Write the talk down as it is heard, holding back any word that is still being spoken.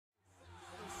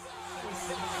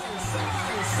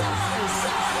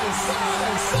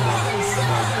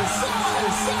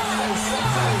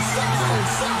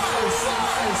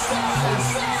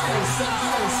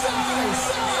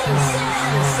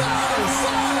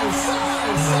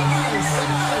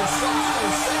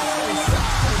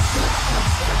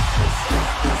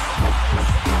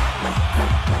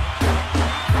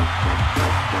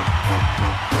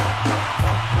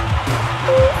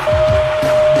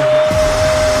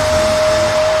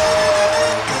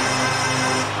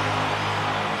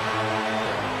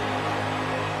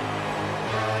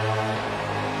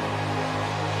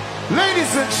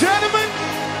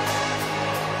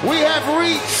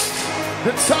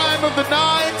on the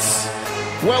nights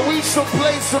where we shall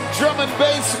play some drum and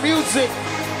bass music.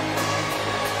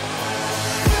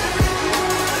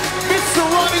 Mr.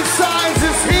 Roni Signs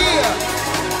is here.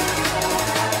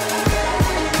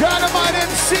 Dynamite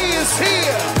MC is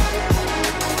here.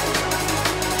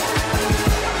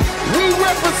 We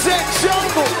represent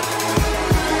jungle.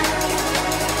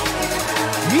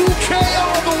 UK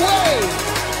all the way.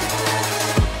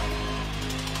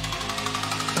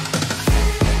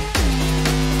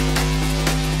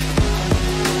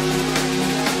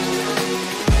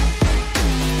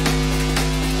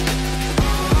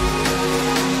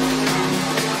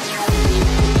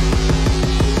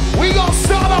 We gonna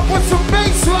start off with some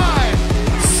bass line.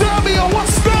 Serbia,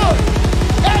 what's good?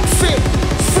 Exit,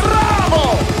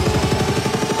 Stravo.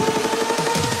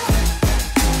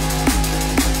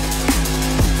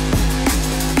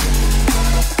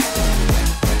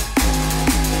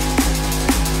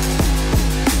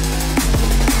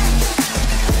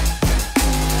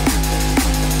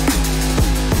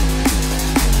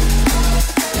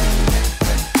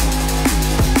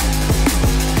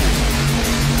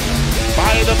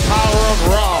 The power of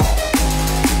Raw.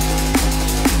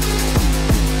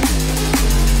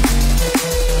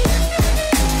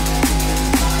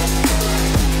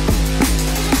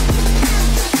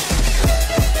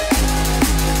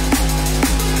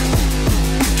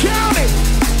 Count it.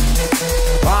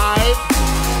 5,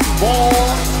 4,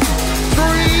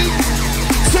 3,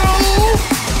 2.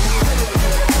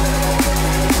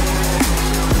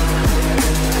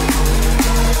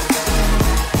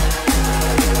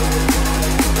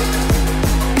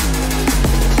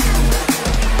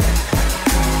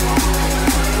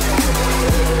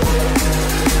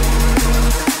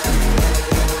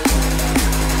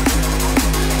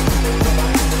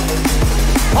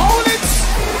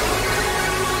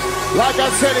 Like I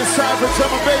said, it's time for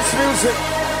drum and bass music.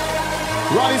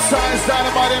 Roni Signs,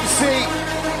 Dynamite MC.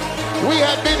 We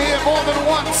have been here more than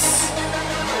once.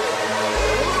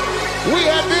 We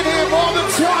have been here more than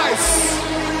twice.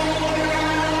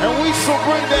 And we shall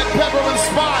bring that pepper and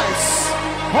spice.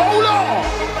 Hold on.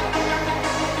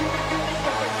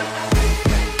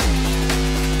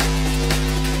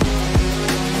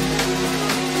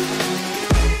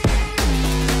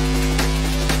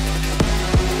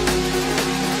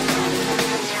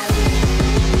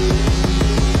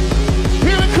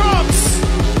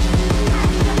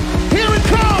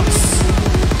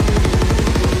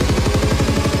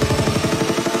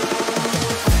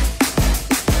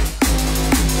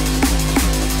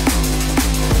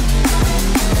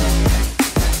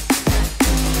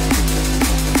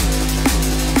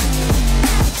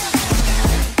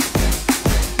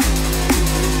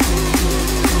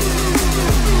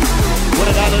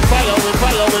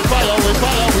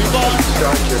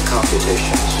 Start your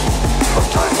computations from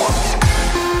time 1.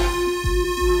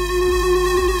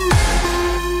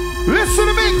 Listen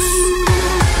to mix.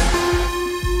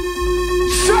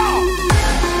 Sharp.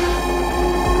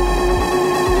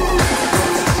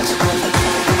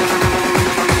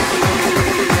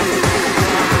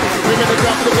 We're gonna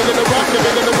drop the bigger the rock, the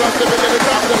bigger the rock, the bigger the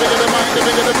drop, the bigger the mic, the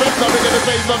bigger the bass, the bigger the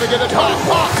bass, the bigger the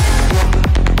pop.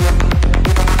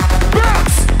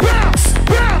 Bounce, bounce,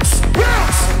 bounce,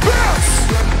 bounce, bounce.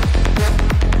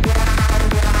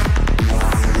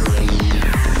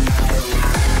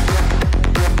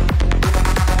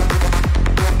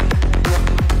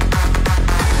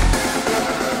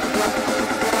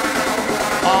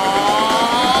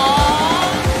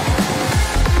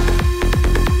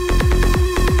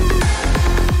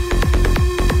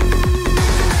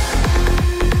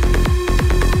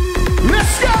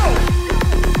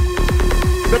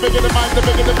 The bigger the mind, the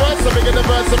bigger the verse, the bigger the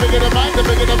verse, the bigger the mind, the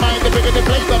bigger the mind, the bigger the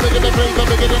place, the bigger the place, the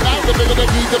bigger the night, the bigger the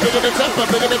beat, the bigger the tempo,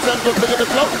 bigger the tempo, bigger the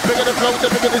flow, bigger the flow, the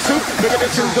bigger the shoot, bigger the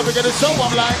shoes, the bigger the show.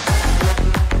 I'm like.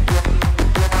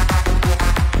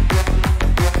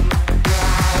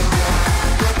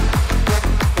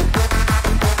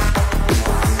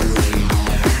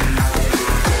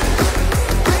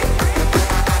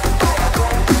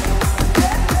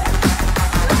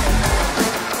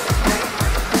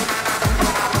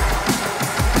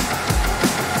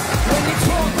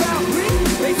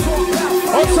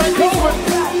 Outside Coleman.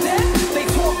 They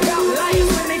talk about liars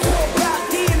when they talk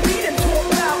about D&B, then talk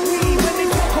about we when they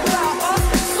talk about us,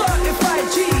 certified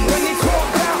G. When they talk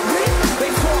about me,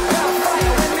 they talk about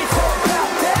fire. When they talk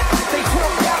about that, they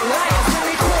talk about liars. When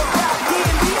they talk about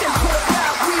D&B, then talk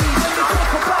about we when they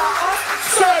talk about us,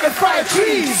 certified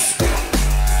G's.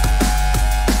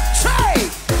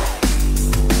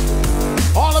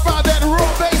 All about that raw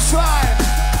bass line.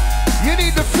 You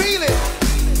need to feel it.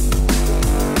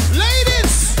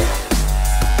 Ladies,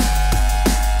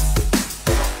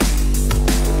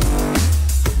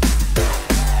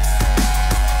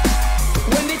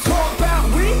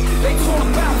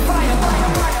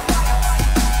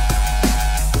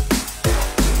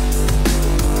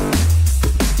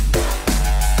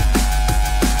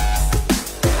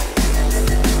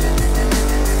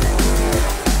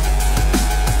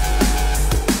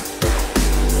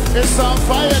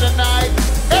 fire tonight.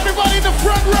 Everybody in the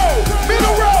front row,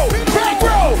 middle row, back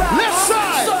row, left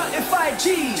side. Certified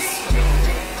G's.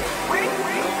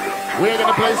 We're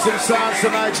gonna play some songs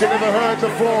tonight you never heard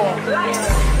before.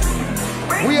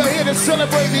 We are here to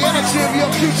celebrate the energy of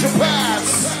your future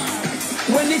past.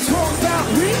 When they talk about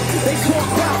me, they talk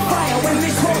about fire. When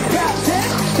they talk about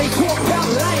death, they talk about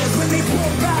liars. When they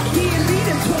talk about D&D,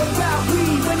 they talk about we.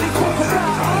 When they talk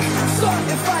about us,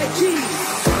 certified G's.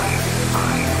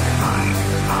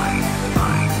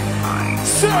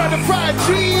 Certified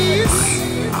G's.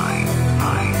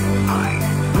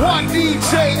 One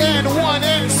DJ and one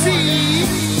MC.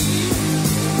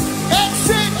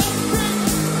 Exit.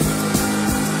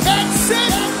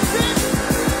 Exit.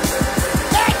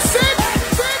 Exit.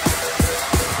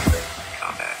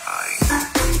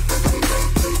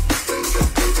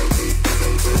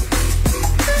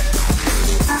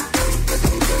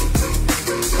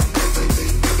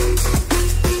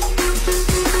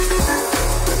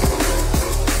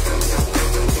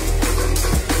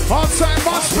 On time,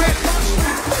 mosh pit.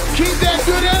 Keep that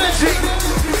good energy.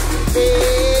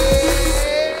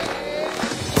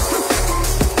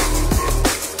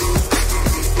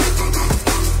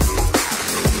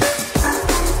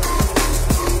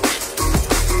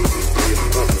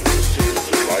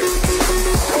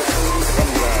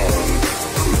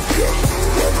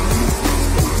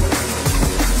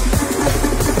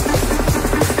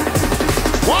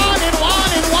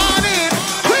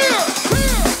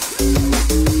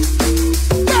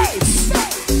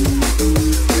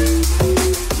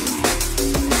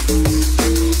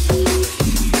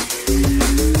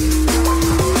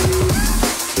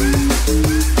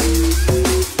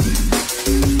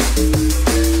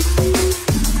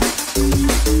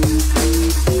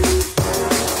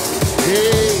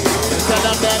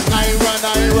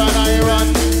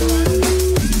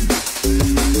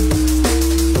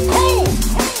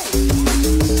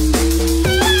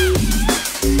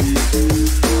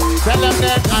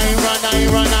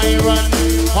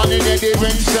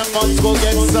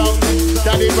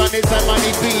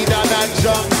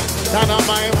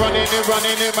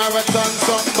 Running a marathon,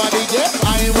 somebody get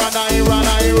I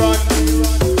run.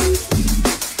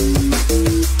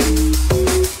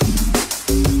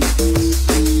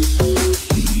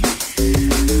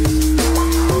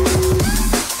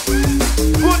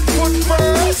 Good foot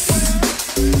first,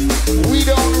 we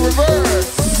don't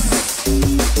reverse.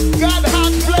 Got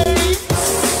hot flames,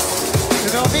 you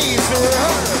don't need to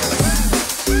rehearse.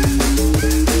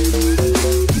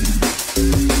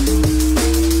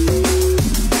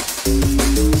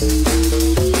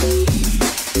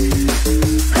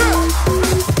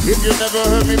 You never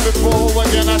heard me before, what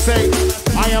can I say?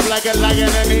 I am like a lion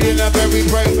and eating a berry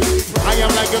prey. I am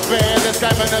like a bear that's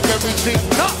climbing a berry tree.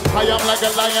 I am like a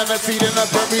lion that's eating a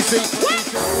berry seed.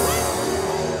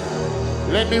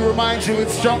 Let me remind you,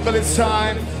 it's jungle, it's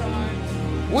time.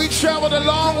 We traveled a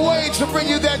long way to bring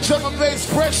you that drum and bass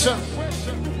pressure.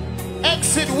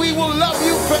 Exit, we will love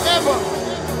you forever.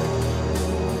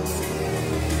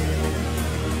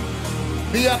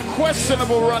 The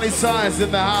unquestionable Roni Science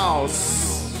in the house.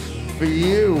 For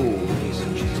you.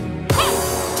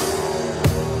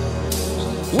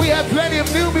 We have plenty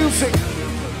of new music.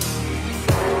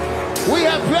 We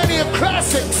have plenty of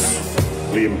classics.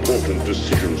 The important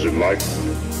decisions in life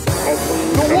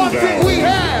often the one thing we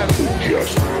have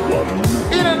just one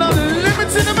in an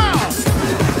unlimited amount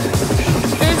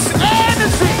is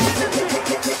energy.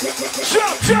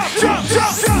 Jump, jump, jump,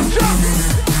 jump, jump,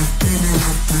 jump.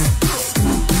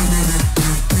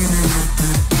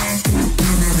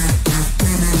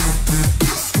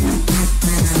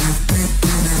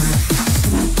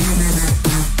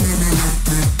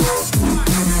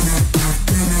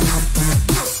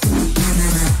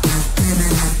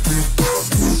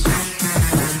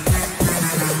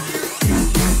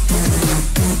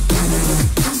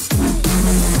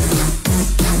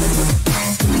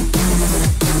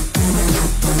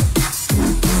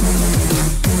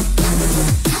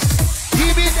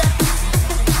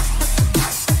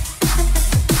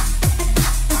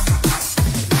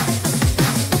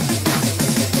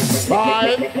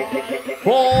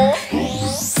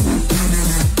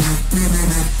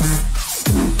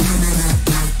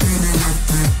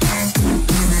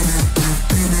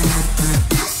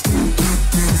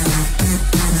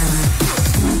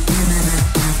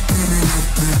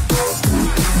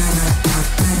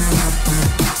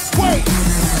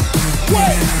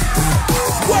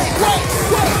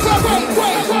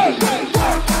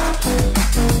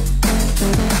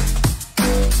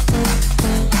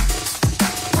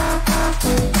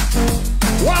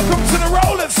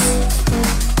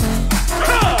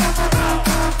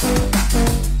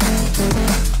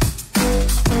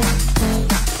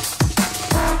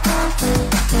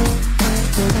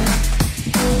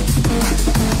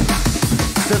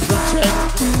 system check.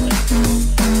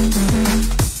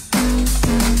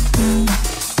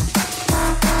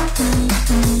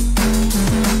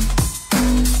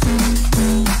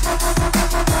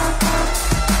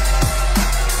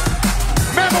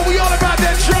 Remember, we all about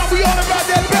that drum, we all about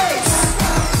that bass.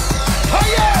 Oh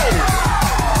yeah!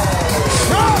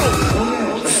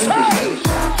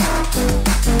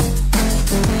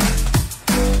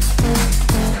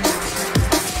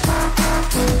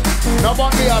 Now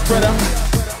on me up, brother.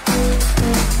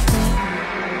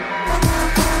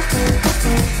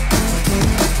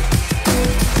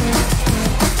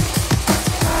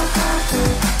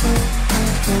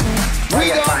 We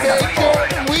gon' make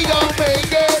it, we gon'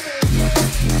 make it.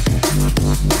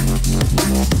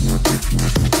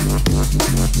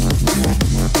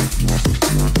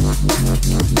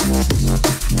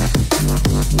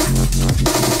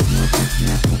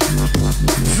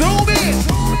 Zoom in.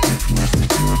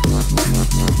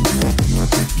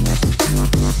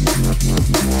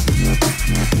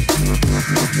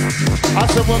 I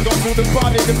said welcome to the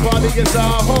party is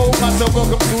our home. I said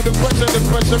welcome to the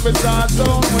pressure is our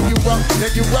zone. When you rock,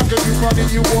 then you rock, and you running,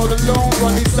 you all alone.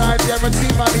 Running side,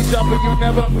 guarantee money dropping, you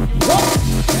never walk.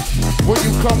 When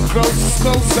you come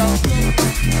closer,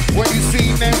 when you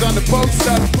see names on the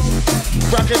poster,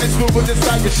 rocking this groove with just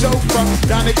like a chauffeur.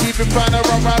 Down to keep it fine,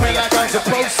 around me like I'm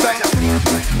supposed to.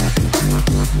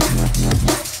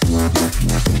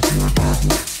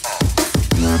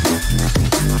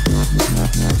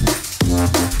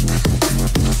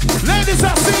 Ladies, I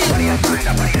see.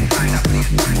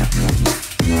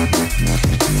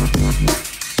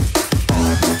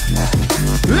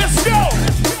 Let's go.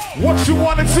 What you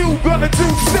wanna do, gonna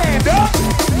do, stand up.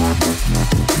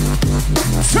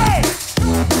 Say.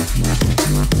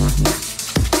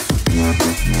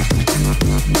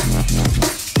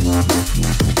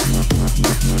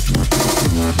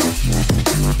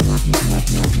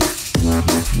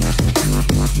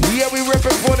 Yeah, we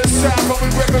rippin' for the south, but we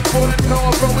rippin' for the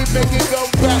north, but we make it go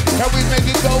back, and we make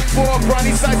it go forward.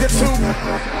 Ronnie side to 2.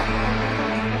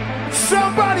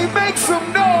 Somebody make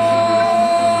some noise.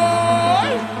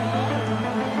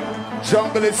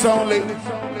 Jungle it's only.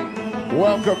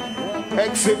 Welcome.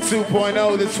 Exit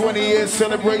 2.0, the 20-year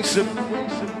celebration.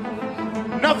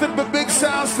 Nothing but big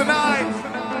sounds tonight.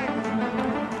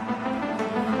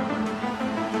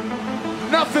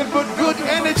 Nothing but good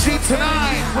energy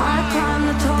tonight. I climb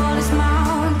the tallest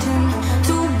mountain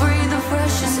to breathe the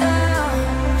freshest air,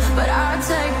 but I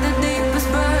take the deepest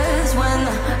breaths when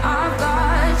I've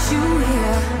got you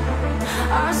here.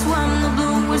 I swam the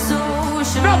bluest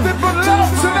ocean. Nothing but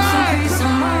love tonight. Peace of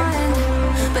mind,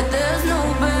 but there's no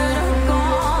better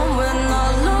calm when I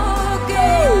look in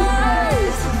your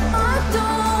eyes. I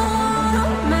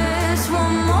don't miss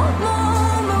one more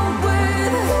moment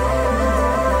with you.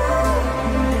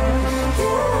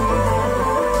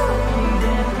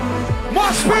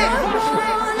 Mosh pit. I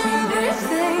want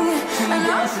everything, and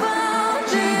I found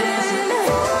it in.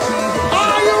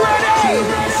 Are you ready?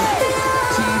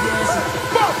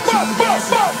 Bop, bop, bop,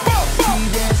 bop, bop, bop.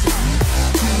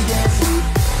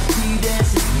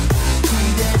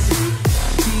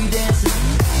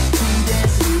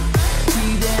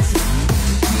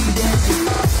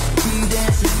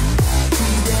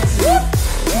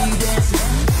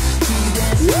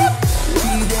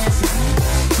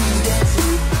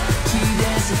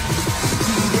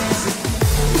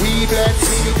 We bless,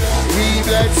 we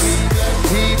bless,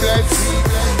 we bless.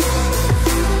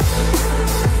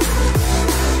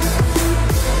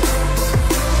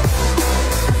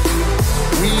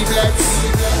 We bless,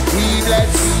 we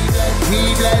bless, we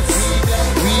bless,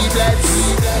 we bless.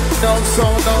 No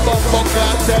song, no bumbo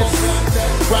contest.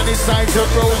 Granny signs your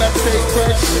roll and stay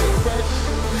fresh.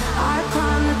 I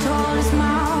climb the tallest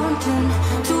mountain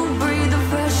to breathe the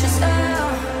freshest air,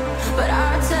 but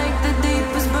I take the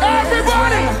deepest breaths.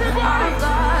 Everybody! I've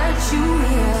got you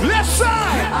here. Left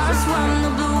side! I swam the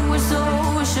bluest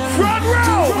ocean Front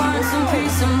row! to find some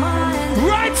peace of mind.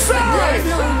 Right side! There's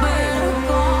no better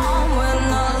calm when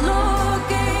I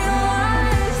look in your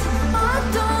eyes. I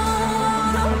don't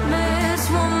wanna miss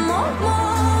one more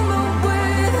moment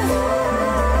with you.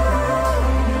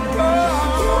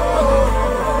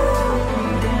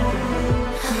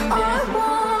 I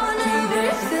want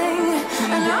everything,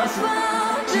 and I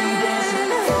found it in.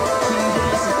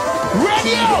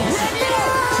 Radio!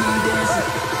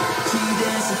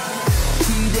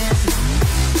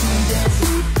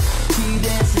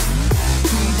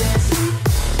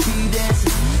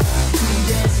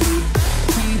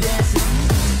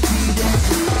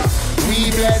 We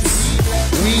bless,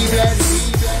 we bless,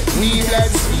 we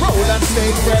bless. Roll and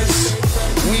stay fresh.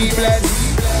 We bless,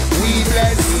 we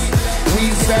bless, we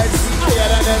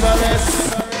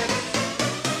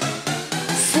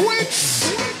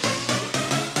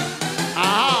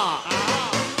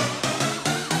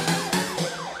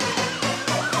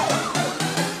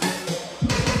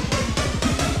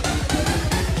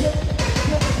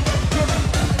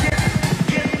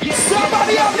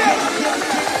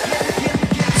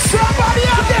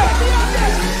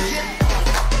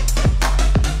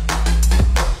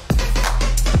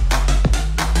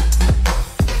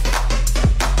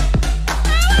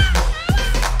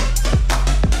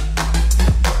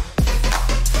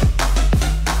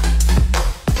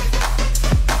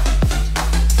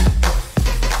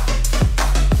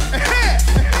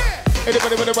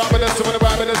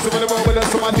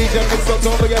my DJ mix up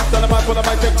over, yes, tell them I put on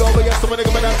my check over, yes, so when they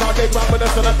come in and start, they run with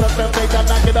us, and I trust them, they can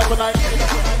knock it up tonight.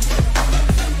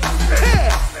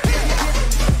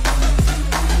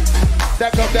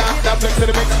 That come down, now flex to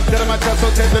the mix, tell them I trust, so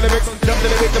change the lyrics, jump to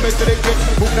the beat, the mix to the kick,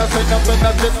 move now, say nothing,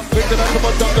 nothing, bring it up to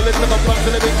my jungle, it's like a punch to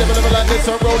the beat, never like this,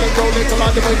 so rolling, come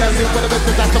on, the way that's it, for the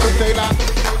business, that's how we stay loud.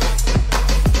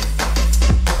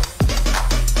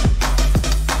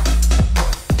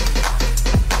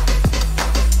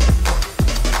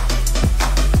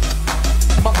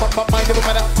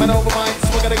 Man over mine, so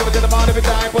we gotta give it to the mind every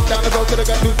time. Put down the road to the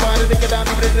gun, who's trying to take it down,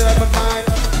 even if it doesn't mind.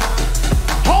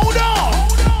 Hold on!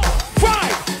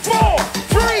 5, 4,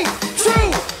 3,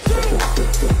 2.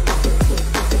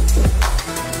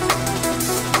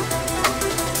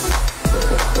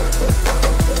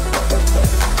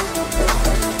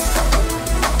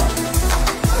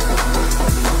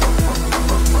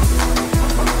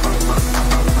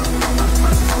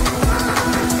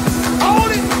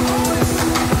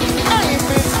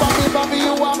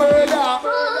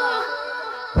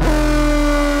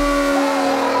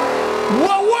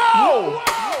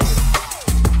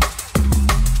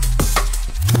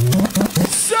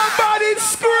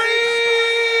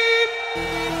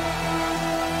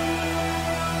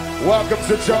 Welcome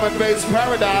to Drum and Bass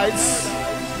Paradise.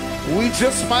 We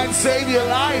just might save your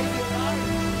life.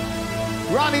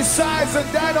 Roni Size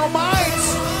and Dynamite.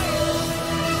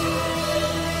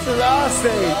 To the our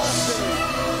stage.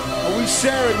 And we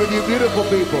share it with you beautiful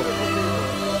people.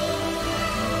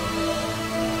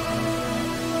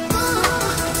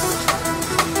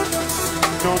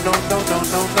 No, no, no, no,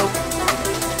 no, no.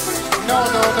 No,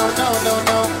 no, no, no, no,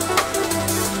 no.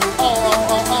 Oh,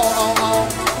 oh, oh, oh, oh, oh.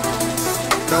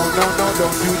 No, no, no,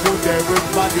 don't you do that with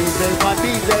my DJ,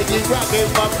 you rockin'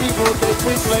 my people, they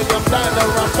quick play, I'm trying to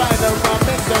run,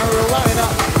 mix and rewind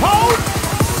up. Hold!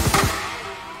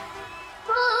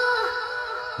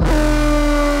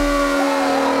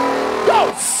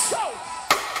 Ghost!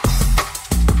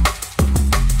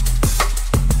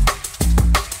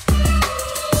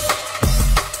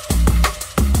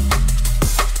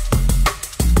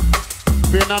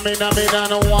 Been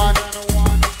a one.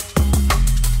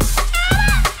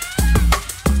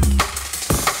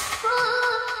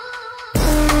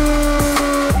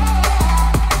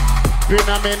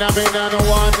 Been a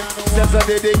one. Says a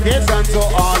dedication to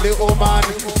all the woman.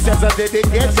 Says a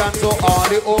dedication to all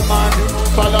the woman.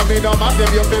 Follow me no matter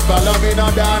if you feel follow me no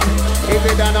dan. If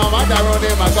it don't matter on the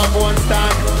microphone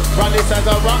stand. Run this as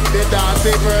a rock the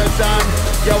dancing person.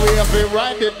 Yeah, we have to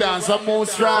ride the dance and move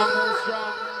strong.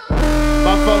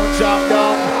 My phone jump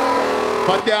down.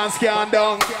 My dance can't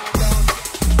down.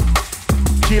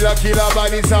 Killer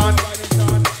body son.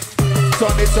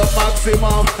 Turn it up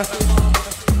maximum.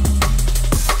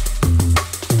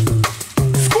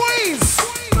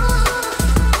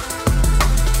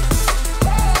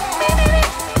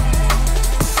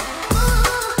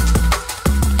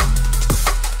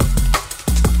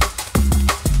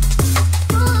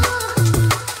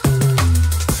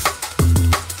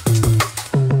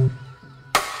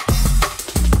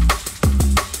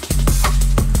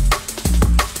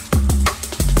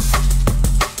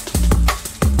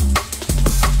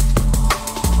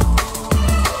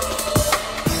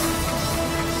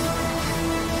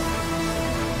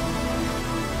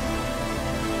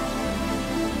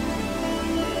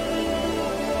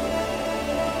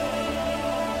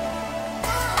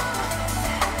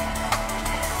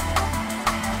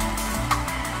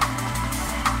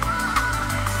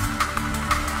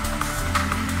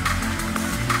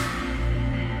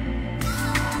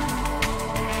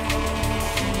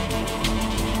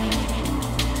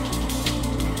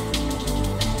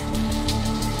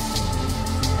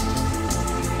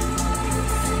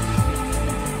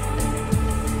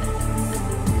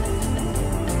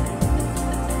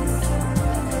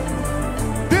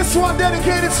 This one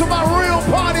dedicated to my real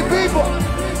party people.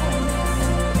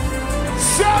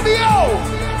 Sabio!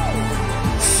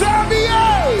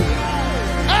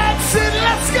 Exit,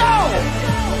 let's go!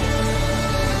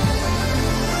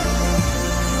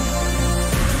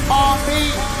 On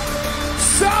me,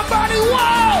 somebody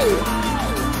wave!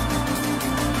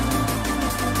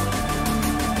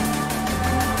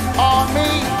 On me,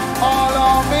 all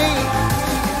on me.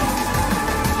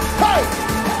 Hey!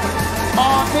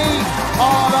 On me,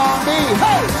 all on me.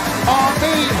 Hey! On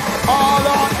me, all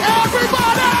on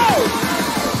everybody!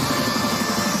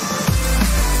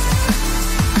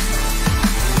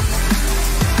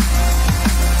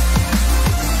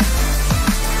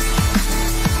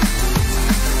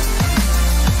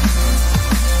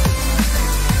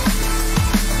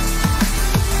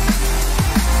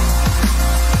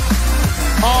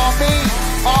 On me,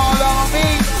 all on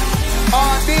me.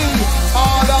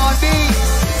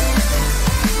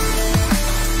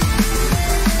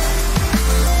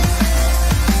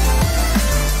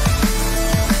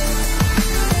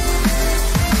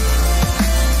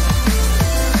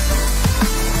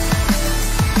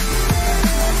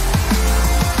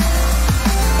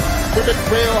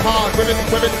 hard, women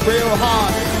real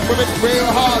hard, women real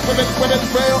hard, women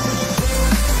real.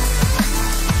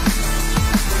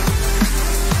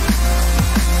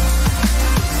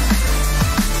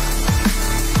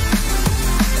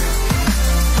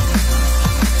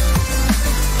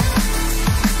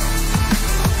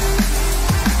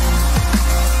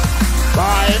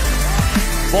 Five,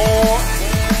 4,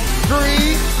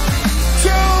 3, 2.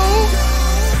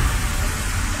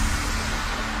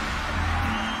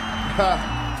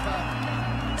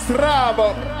 Strabo.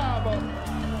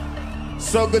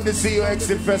 So good to see you,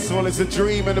 Exit Festival. It's a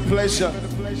dream and a pleasure.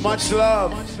 Much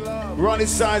love. Roni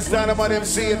Size, Dynamite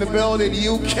MC in the building.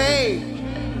 UK,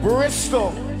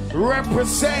 Bristol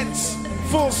represents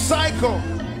Full Cycle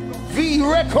V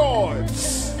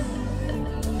Records.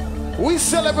 We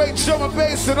celebrate drum and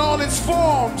bass in all its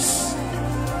forms,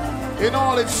 in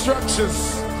all its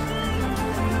structures.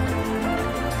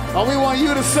 And we want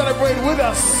you to celebrate with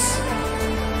us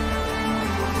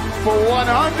for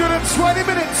 120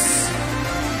 minutes.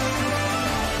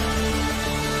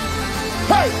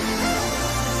 Hey!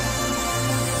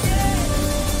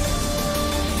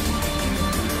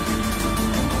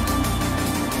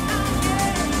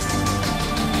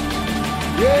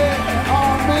 Yeah,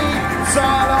 on me, it's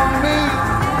all on me.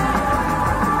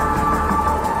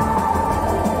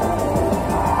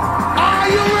 Are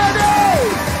you ready?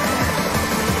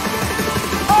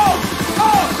 Oh,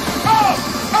 oh, oh,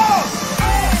 oh.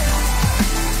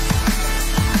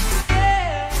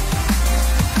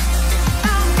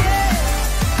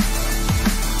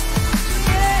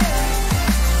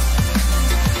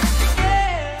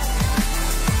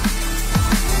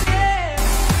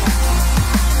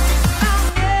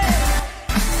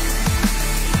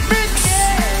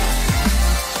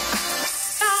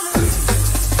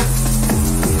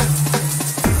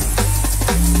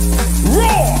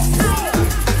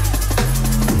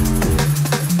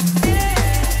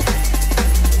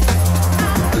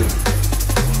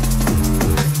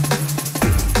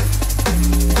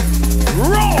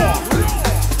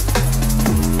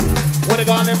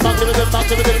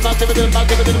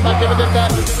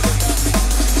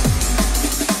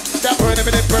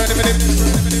 Burn a minute.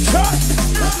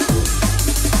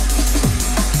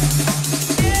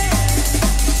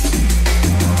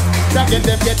 Get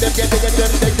them,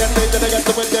 take them,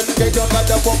 they don't got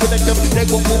that one connect them, they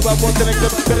won't move, I won't select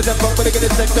them, better than fuck, but they get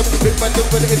it select them, big man do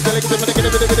with the intellect them, and they get a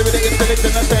bit of intellect,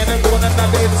 and I'm saying I'm going and not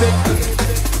the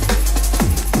insect.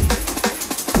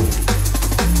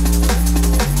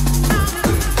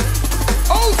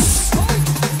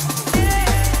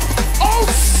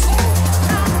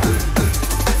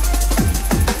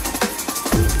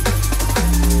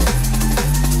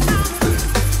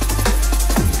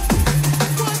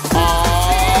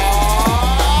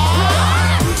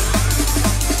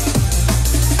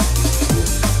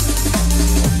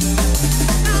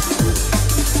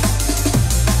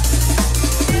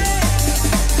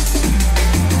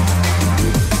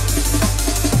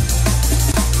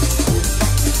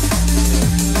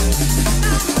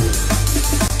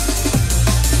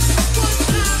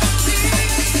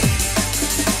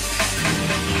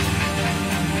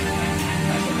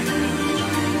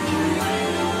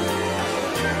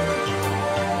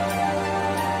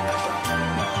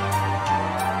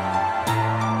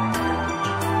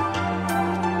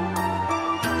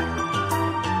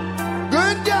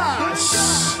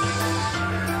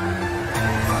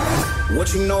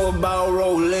 What you know about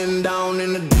rolling down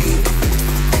in the deep?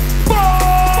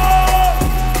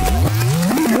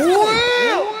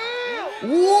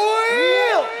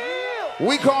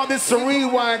 We call this a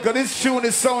rewind because this tune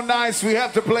is so nice we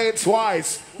have to play it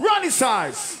twice. Roni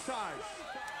Size.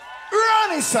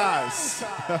 Roni Size.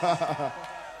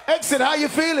 Exit, how you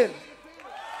feeling?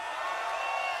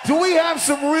 Do we have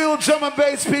some real drum and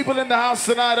bass people in the house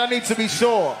tonight? I need to be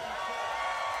sure.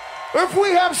 If we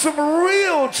have some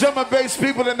real drum and bass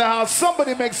people in the house,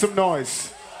 somebody make some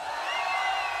noise.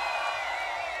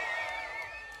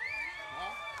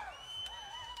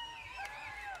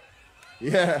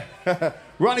 Yeah.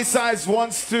 Roni Size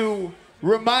wants to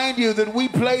remind you that we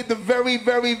played the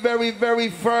very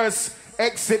first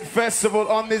Exit Festival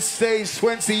on this stage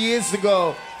 20 years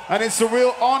ago. And it's a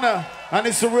real honor and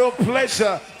it's a real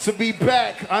pleasure to be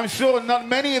back. I'm sure not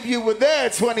many of you were there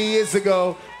 20 years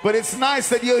ago, but it's nice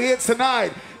that you're here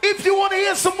tonight. If you want to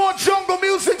hear some more jungle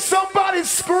music, somebody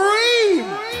scream!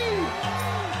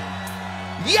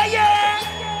 Yeah, yeah!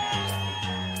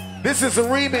 This is a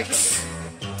remix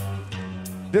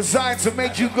designed to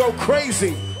make you go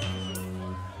crazy.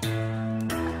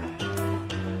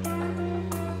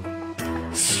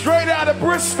 Straight out of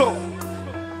Bristol.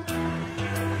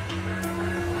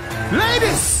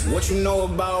 Ladies! What you know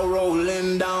about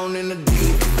rolling down in the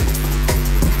deep?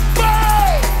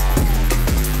 Bye!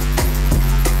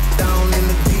 Down in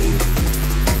the deep.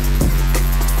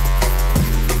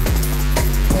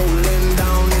 Rolling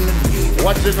down in the deep.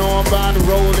 What you know about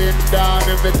rolling down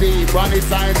in the deep? Roni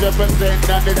signs represent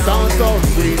and it sounds so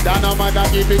sweet. Dynamite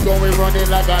that keep it going, running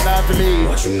like an athlete.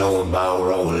 What you know about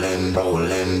rolling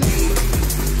deep?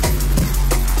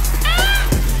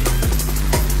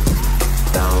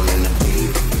 Down in the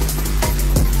deep.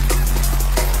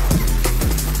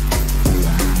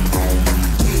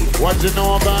 What you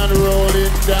know about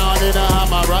rolling down in a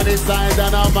hammer? Roni signs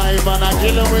and a mic and I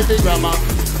kill him with the grammar.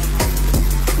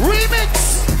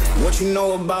 Remix! What you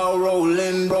know about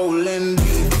rolling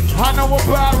deep? I know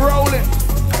about rolling.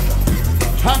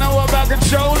 I know about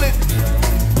controlling.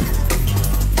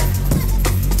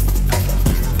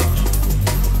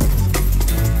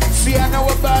 See, I know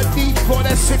about deep, call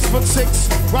that 6'6".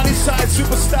 Roni side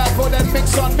superstar, call that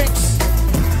mix on mix.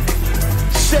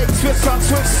 Shake, twist on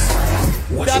twist.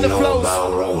 What Down you the know flows.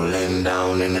 about rolling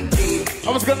down in the deep?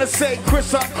 I was gonna say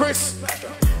Chris on Chris.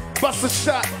 Bust a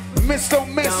shot, miss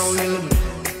don't miss. Down in the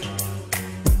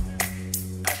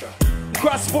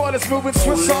Cross borders moving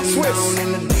Swiss on Swiss. down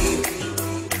in the deep.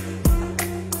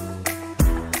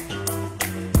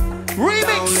 Remix!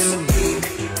 Down in the deep.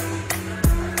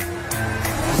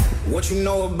 What you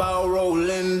know about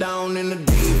rolling down in the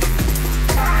deep?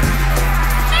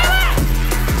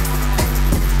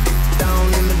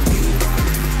 Down in the deep.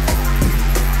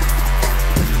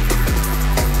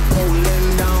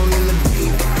 Rolling down in the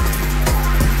deep.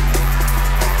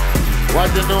 What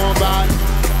you know about?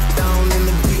 Down in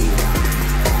the deep.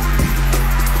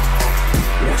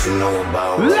 What you know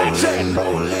about Legend!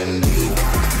 rolling deep?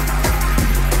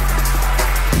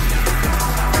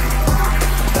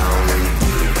 Down in the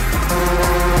deep.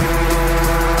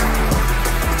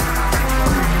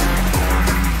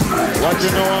 What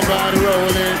you know about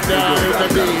rolling down in the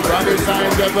deep? Roni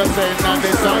signs represent and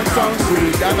the sound sounds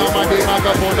sweet. And I'm a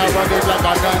microphone that run it like a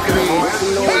athlete.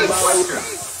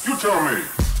 You tell me.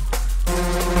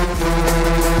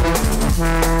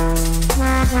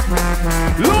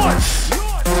 Launch!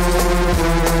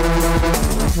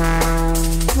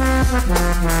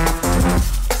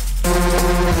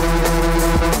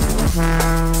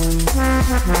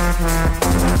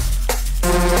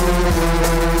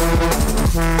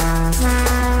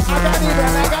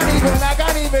 I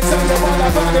can't even tell you what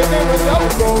about it, they were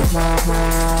loco.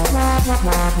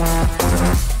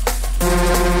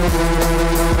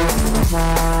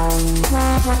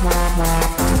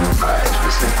 Alright,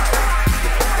 listen.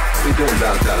 We doing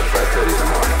downtown at 5:30 in the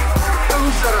morning. Who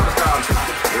set up downtown?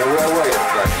 Yeah, where were you at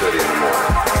 5:30 in the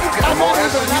morning? I'm not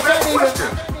even.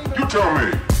 Question. You tell me.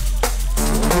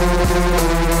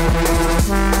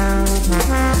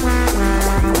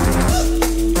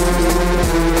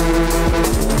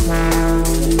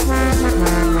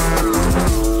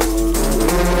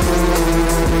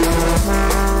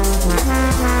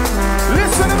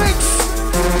 Listen to mix.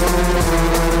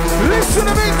 Listen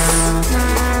to mix.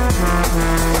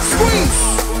 Squeeze.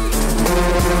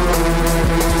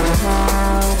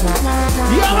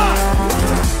 Yeah.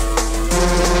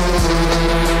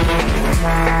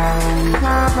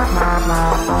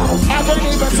 I can't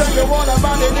even tell you what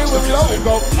about it, it was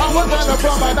logo. I was on the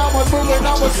front and I was moving,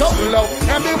 I was solo.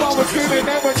 Everyone was screaming,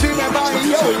 they were dreaming about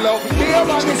YOLO. The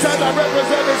only side I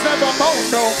represent is never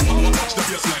mono. Watch the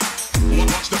bassline.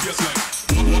 Watch the bassline.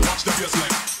 Watch the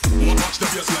bassline. Watch the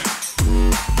bassline.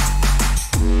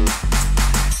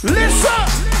 Listen!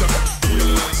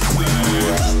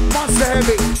 Monster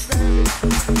heavy.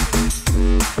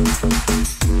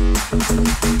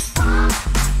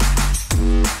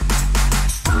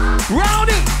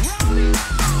 Rowdy!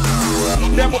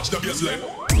 Watch the bassline.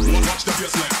 Watch the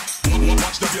bassline.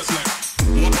 Watch the bassline.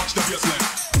 Watch the bassline.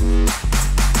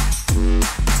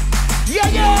 Yeah,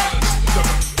 yeah!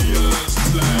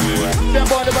 Them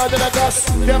body body like us,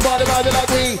 them body body like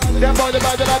we, them body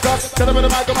body like us. Tell them the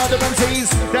mic about them MCs.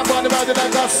 Them body body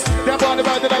like us, them body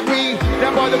body like we,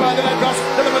 them body body like us.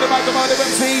 Tell them the mic about them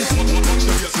MCs. Watch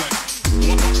the bassline.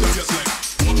 Watch the bassline.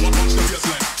 Watch the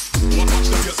bassline. Watch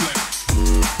the bassline.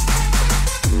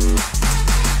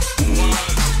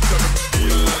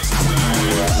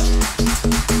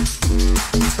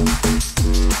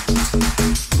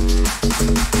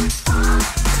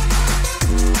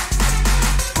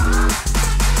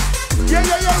 Yeah,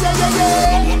 yeah, yeah, yeah, yeah,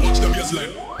 yeah. Watch the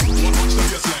bassline. Watch the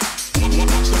bassline.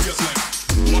 Watch the bassline.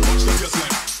 Watch the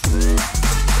bassline.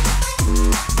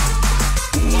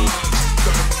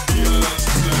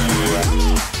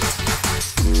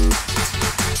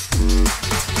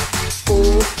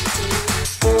 Oh,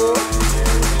 oh.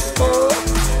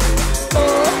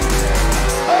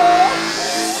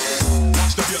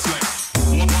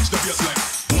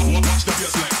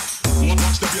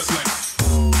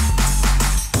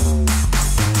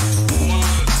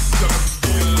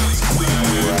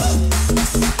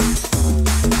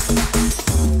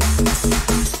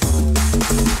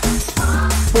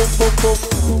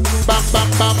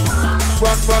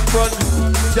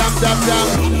 Jam, jam,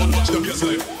 jam. Watch the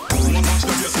baseline. Watch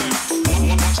the baseline.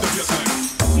 Watch the baseline.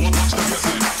 Watch the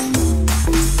baseline.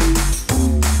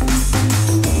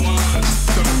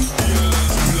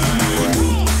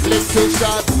 Little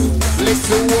shot,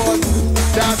 little one.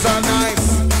 Dance all nice,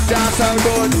 dance all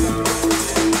good.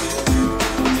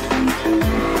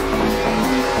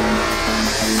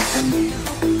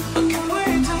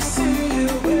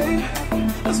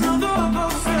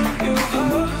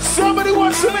 Somebody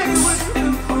wants to mix.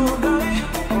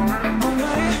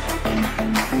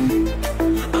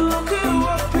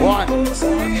 One.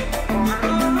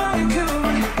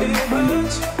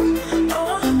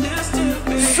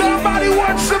 Somebody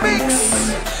wants to mix.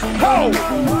 Ho!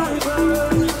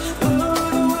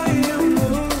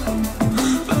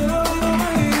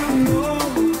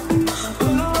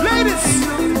 Ladies.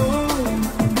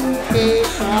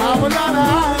 I'm on a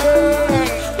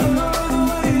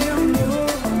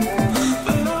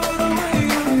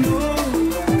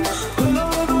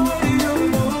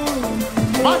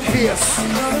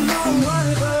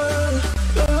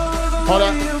hold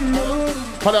on.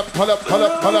 Hold up, hold up, hold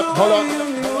up, hold up, hold on.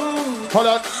 Hold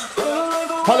on.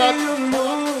 Hold on.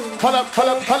 Hold up, hold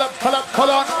up, hold up, hold up, hold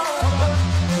on.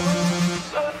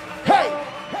 Hey!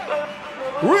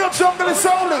 Real jungle is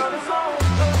only.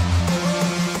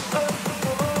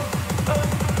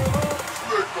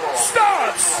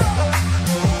 Starts!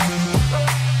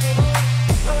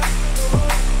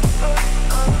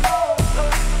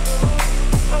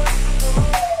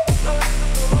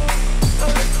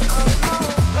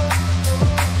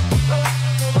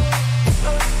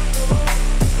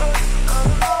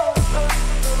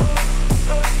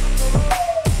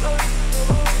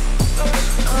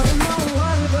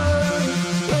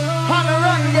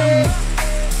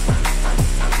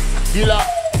 Killer,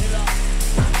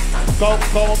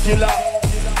 come killer.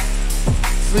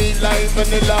 Sweet like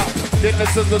vanilla. Then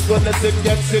this is as good as it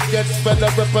gets. Fella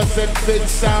represent big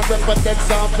sound, represent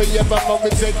sound forever. But we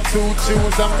take two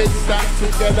tunes and mix that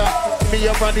together. Me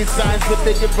and Ronnie signs, we're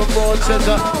taking from more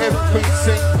treasure. Every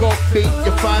single beat,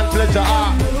 you find pleasure.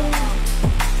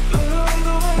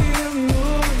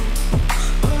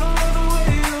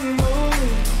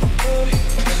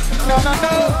 No.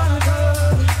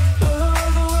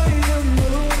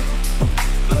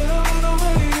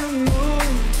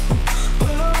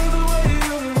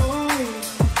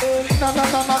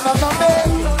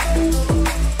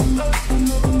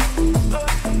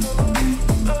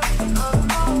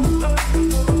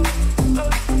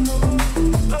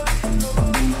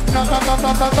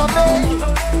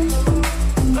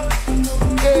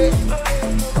 Hey.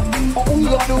 Oh, we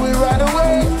gonna do it right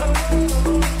away.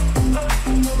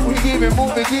 We keep it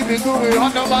moving, keep it grooving.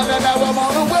 On the man that I'm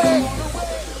on the way.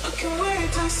 I can't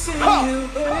wait to see you,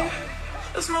 babe.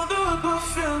 Let's mother up a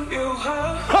film you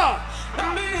have.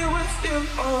 And be with you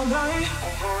all night,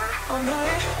 all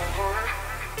night.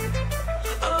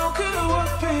 I don't care what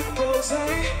people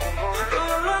say, but I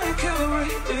like you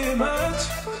really much.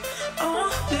 I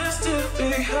want this to be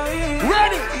high.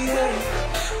 Ready? Yeah.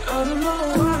 I don't know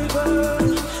why, but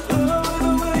love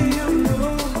the way you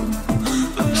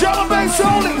move. Drum and bass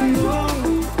only.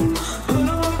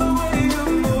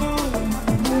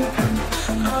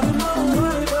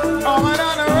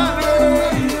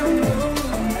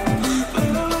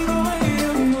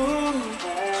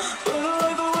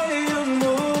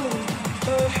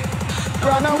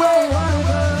 Run away.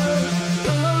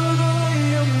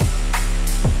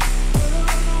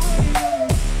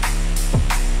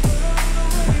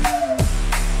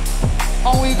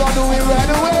 Oh, we gonna do it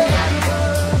right away.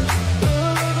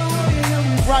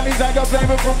 Ronnie's like a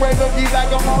flavor from way, but he's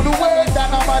like I'm on the way.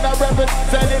 Dynamite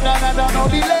representing and no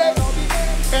delay.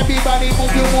 Everybody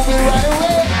move it right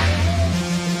away.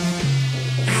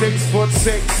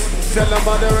 6'6", tell them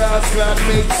on the ass clad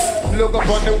mix. Look up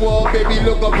on the wall, baby,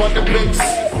 look up on the pics.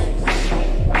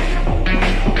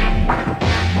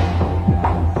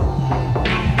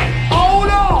 Hold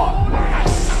on!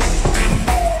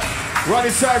 Ronnie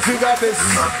Sides, we got this.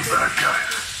 We're not the bad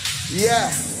guys.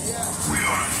 Yeah. We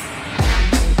are.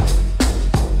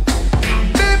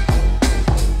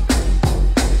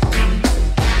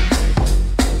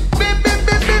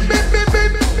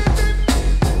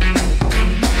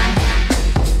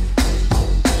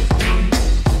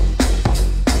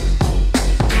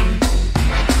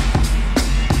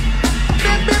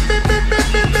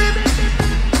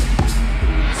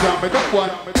 One,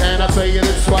 and I tell you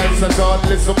this twice, I God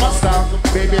listen my style,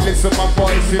 baby listen my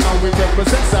voice, you know we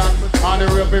represent sound, on the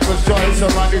real people's choice, so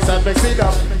on this side mix it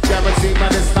up, guarantee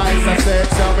man it's nice, I said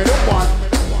tell me the one.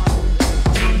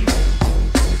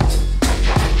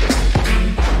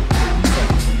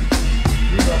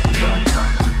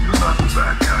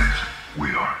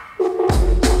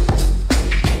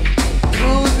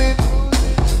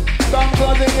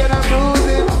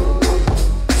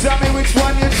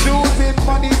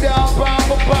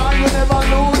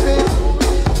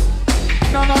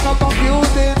 no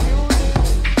computing.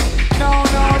 No,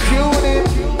 tune in.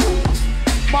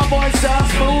 My voice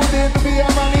sounds smoothing. Me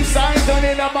and Ronnie signs on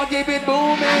it, I'ma keep it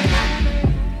booming.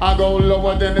 I go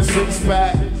lower than the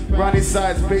 6-pack. Ronnie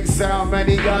sides, big sound, man,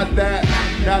 he got that.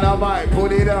 Dynamite,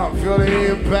 put it up, feel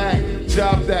the impact.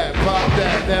 Chop that, pop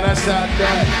that, then I shot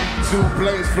that. 2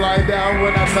 planes fly down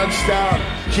when I touch down.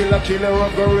 Killer, a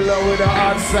gorilla with a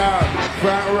hot sound.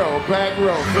 Front row, back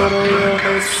row, feel the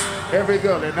realness. Every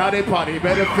girl in how they party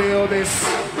better feel this.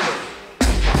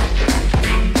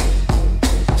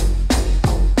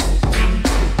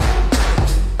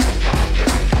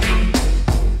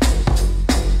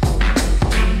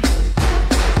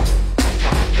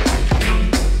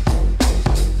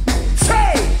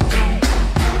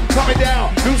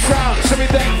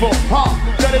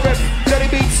 Dirty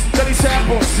beats, dirty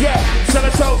samples, yeah. Sell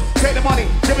a shows, take the money,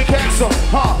 then we cancel,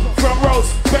 Front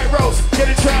rows, back rows, get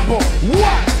it trampled.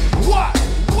 What?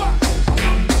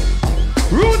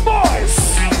 Rude boys.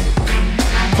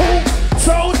 Who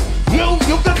told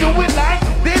you can do it like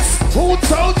this? Who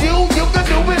told you can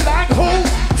do it like? Who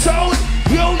told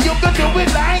you can do it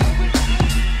like?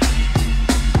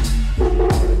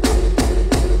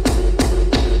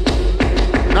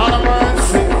 Not a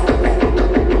mercy.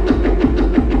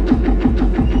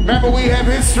 Remember, we have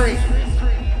history,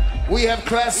 we have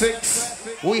classics,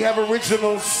 we have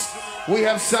originals, we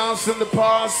have sounds from the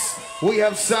past, we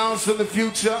have sounds from the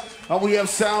future, and we have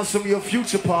sounds from your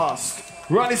future past.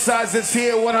 Ronnie Size is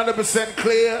here, 100%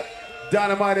 clear.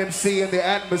 Dynamite MC in the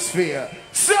atmosphere.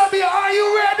 Serbia, are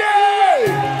you ready?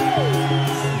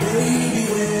 Baby,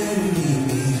 when you need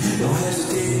me, don't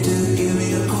hesitate to give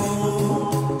me a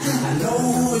call. I know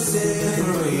we're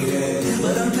separated,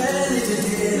 but I'm planning to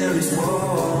hit every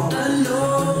wall. I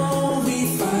know we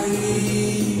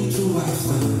fight to have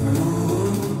fun.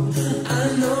 I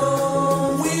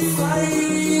know we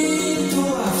fight to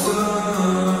have fun.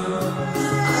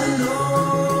 I know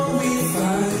we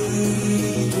fight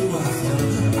to have fun.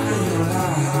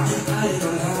 I ain't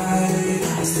gonna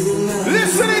lie, I still love you.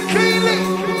 Listen it cleanly.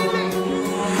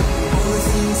 All the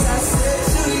things I said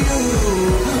to you,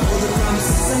 all the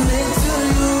promises I made to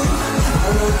you, I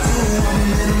love you,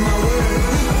 I'm in my word.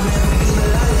 I'll never be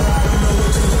a liar, I don't know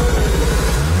what you heard.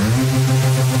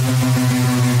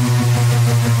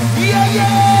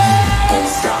 Yeah. Don't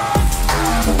stop.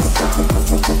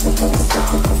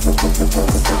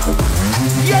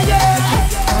 Yeah.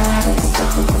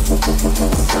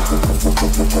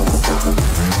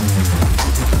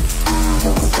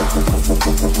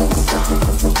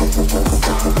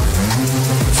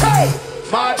 Hey,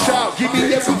 march out, give me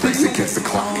everything. Against the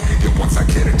clock, and once I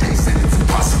get a taste, then it's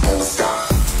impossible to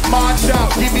stop. March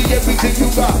out, give me everything you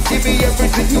got, give me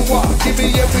everything you want, give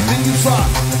me everything you got.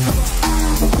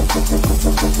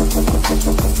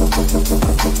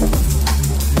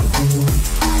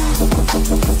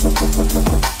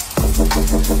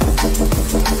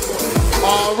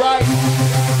 All right.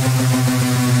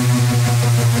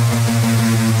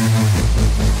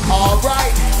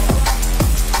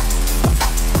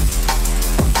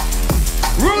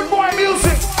 Rude boy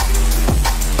music.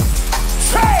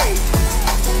 Hey.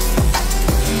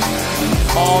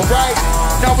 All right.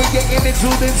 Now we getting into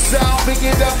this sound. Pick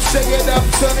it up, shake it up,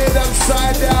 turn it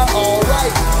upside down. All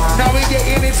right. Now we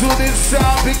getting into this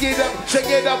sound. Pick it up, shake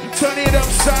it up, turn it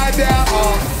upside down.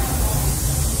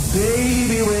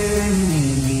 Baby, when you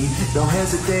need me, don't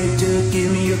hesitate to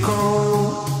give me a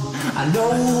call. I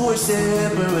know we're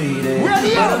separated, Ready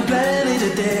but up. I'm planning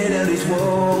to dead at this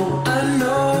wall. I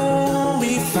know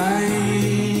we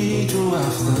fight too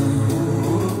often.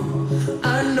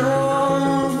 I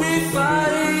know we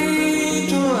fight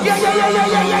too often.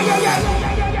 Yeah.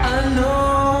 I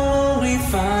know we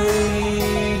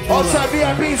fight too All time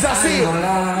VIPs, I see it. I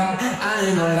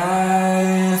ain't gonna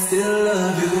lie, I still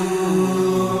love you.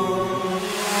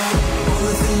 All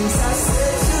the things I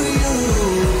said to you,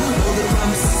 all the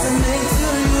promises I made to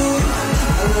you,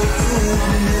 I love you,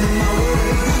 I'm in my word.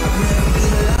 I've never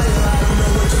been a liar, I don't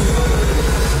know what you heard.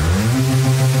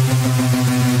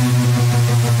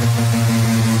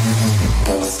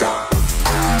 Don't stop.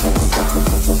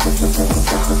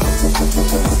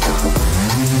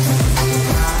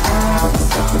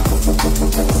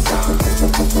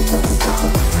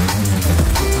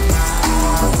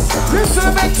 Listen to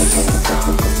the mix.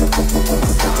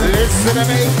 Listen to the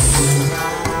mix.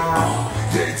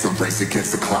 Yeah, it's a race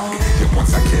against the clock, and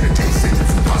once I get a taste, then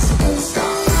it's impossible to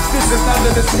stop. This is not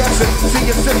a discussion. See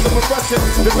your system of Russian.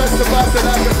 The best of us that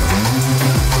I can.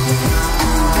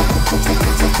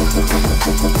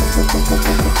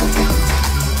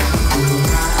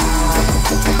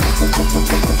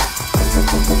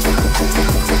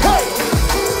 Hey!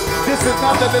 This is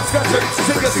not the discussion.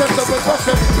 Take a sense of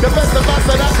precaution. The best of us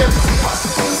that I can.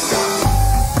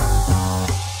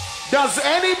 Does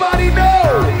anybody know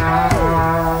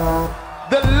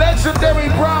the legendary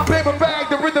brown paper bag,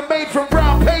 the rhythm made from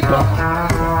brown paper?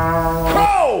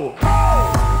 Cold!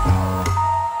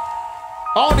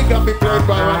 Only got me played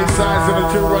by Ronnie Size in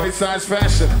a true Ronnie Size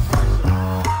fashion.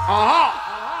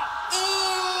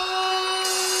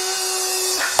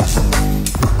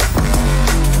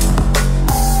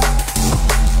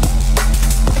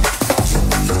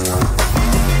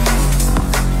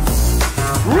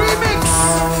 Remix!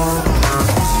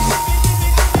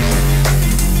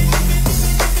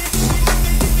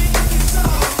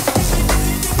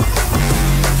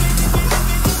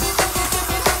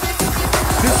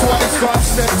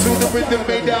 Step to the rhythm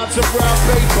made down to brown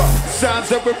paper. Sounds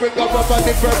that we bring up a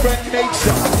different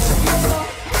nature.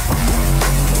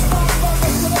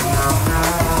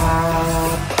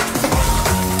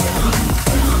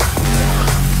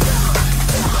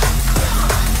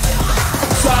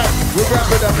 Time, we wrap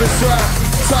it up, it's right.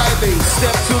 Tightly,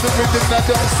 step to the rhythm, now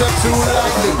don't step too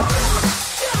lightly.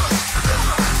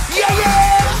 Yeah,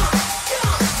 yeah!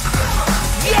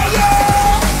 Yeah, yeah!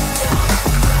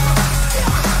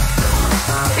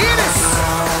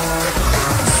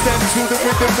 Step to the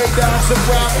rhythm made down some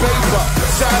brown paper.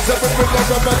 Sounds of a rhythm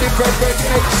of a different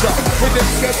nature.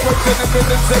 Rhythms get worse and the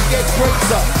rhythms that get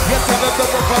greater. Yes, another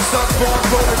of us are born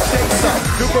for the chaser.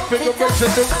 New configuration,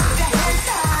 new...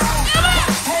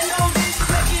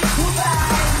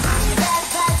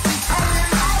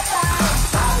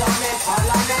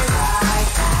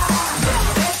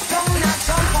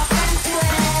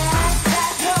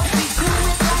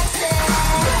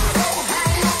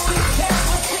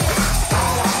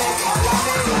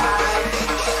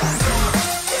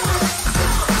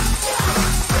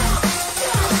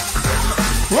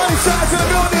 Sides of the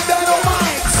building,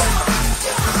 Dynamite.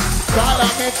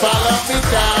 Follow me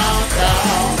down,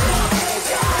 down.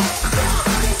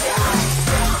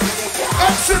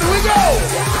 Action, we go.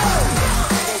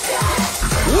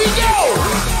 We go.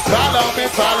 Follow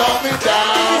me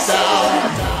down, down.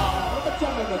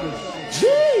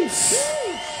 Jeez.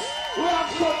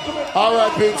 All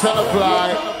right, Big on the fly.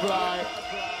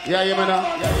 Yeah, you know.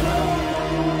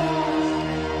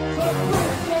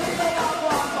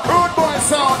 Rude boy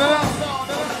sound,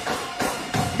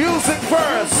 music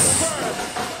first.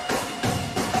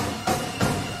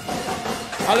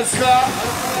 Alles klar?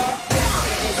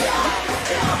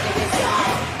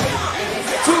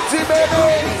 Tutti baby!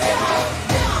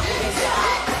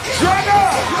 Jagger!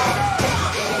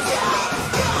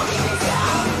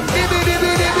 Dibby,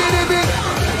 dibby, dibby, dibby!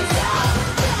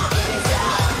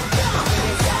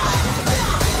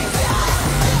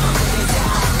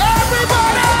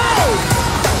 Everybody!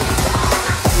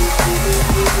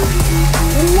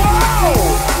 Wow!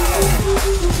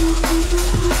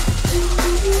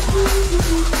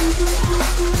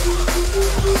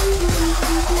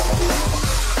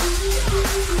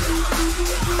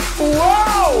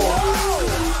 Wow!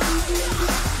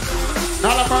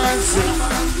 Not a mercy.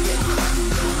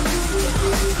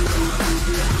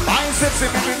 I ain't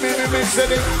sitting, me,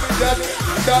 sitting,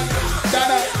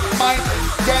 Dynamite,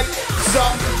 get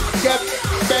some, get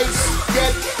bass,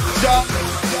 get jump.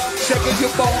 Shaking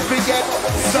your bone, we get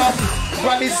some.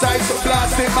 Runny size,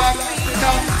 blasting man,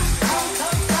 numb.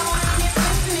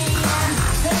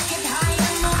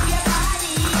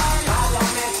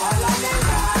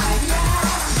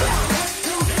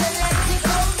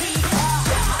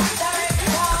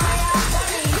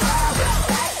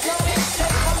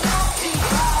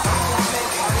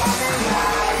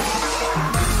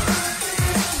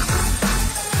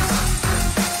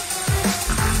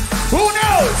 Who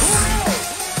knows?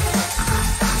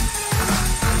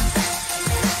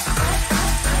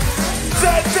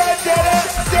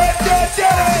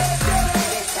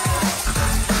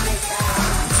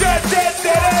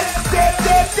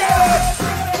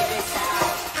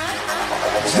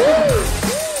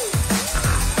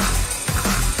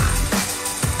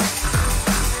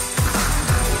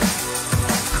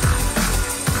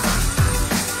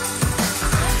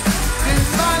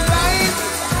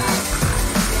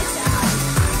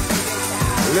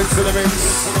 Listen to the mix.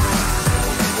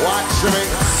 Watch the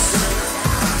mix.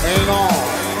 Hang on.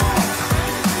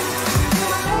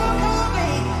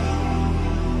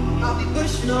 I'll be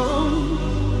pushing on.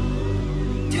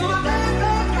 Do my best,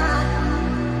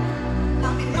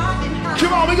 I'll be knocking high.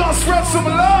 Come on, we gonna spread some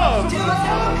love.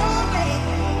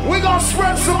 We gonna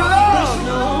spread some love.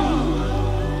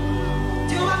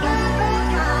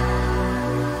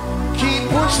 Keep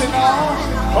pushing on.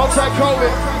 Outside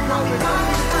COVID.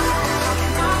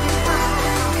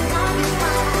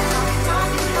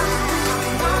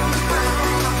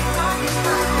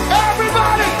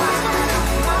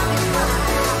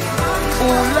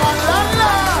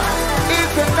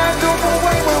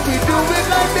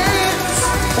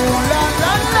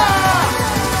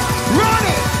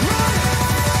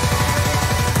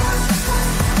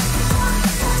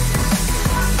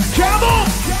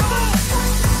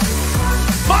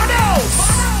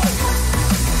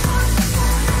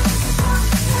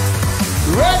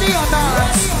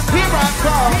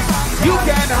 come. You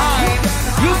can hide,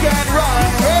 you can run.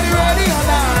 Ready, ready or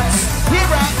not?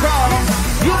 Here I come.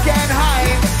 You can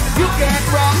hide, you can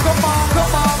run. Come on,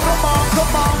 come on, come on,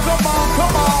 come on, come on,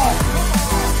 come on.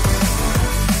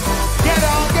 Get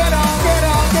on, get on, get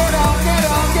on, get on, get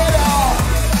on, get on.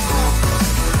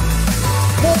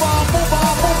 Move on, move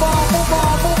on, move on, move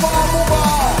on, move on, move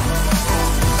on.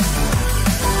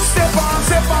 Step on,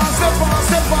 step on, step on,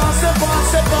 step on, step on,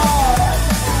 step on.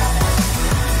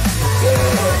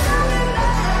 Yeah.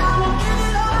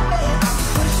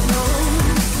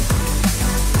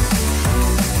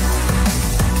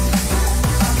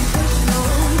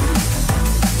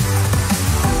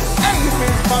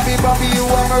 Bobby, Bobby, you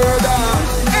a murder.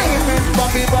 Amen,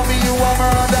 Bobby, Bobby, you a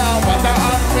murder. What a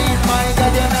unread mind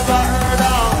that you never heard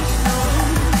of.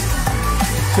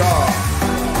 Sure.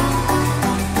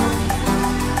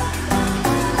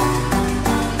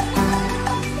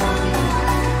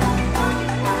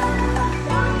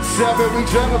 Seven, we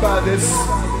dream about this.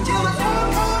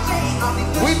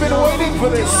 We've been waiting for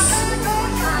this.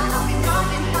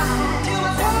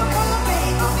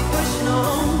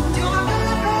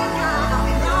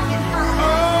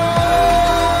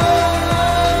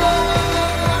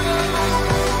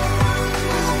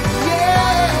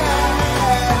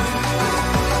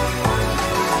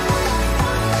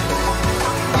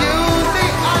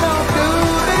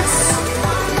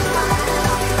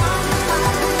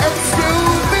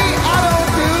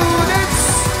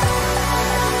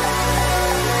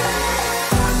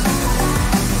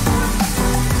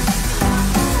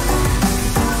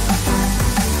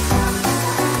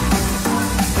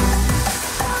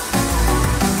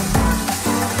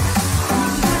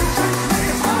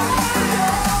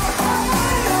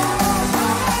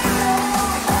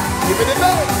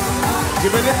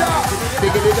 Give it up,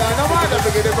 give it down, no matter,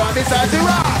 forget it on this side to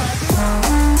rock.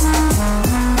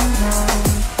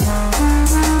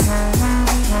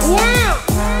 Will!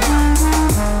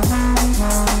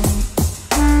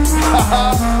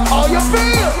 How you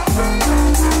feel?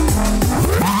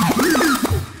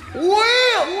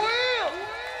 Will!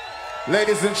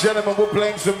 Ladies and gentlemen, we're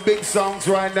playing some big songs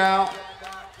right now.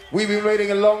 We've been waiting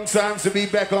a long time to be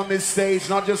back on this stage,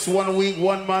 not just 1 week,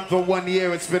 1 month, or 1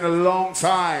 year. It's been a long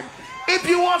time. If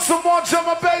you want some more drum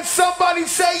and bass, somebody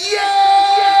say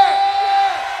yeah!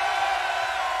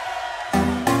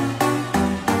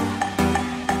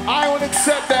 I will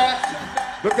accept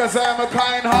that because I am a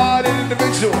kind-hearted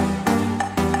individual.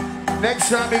 Next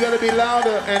time you gotta be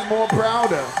louder and more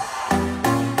prouder.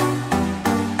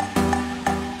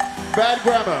 Bad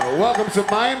grammar, welcome to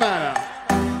my manor.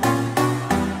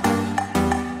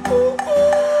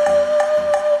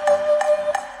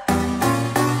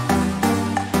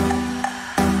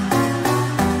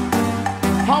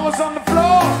 I was on the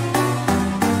floor.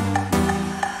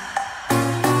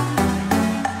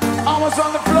 I was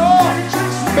on the floor.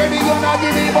 Baby, gonna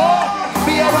give me more.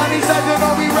 Me and Roni said, you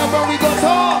know we rap and we go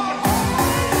talk.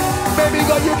 Baby,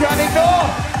 girl, you can't ignore.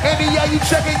 Any year you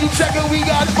check it, we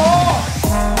got more.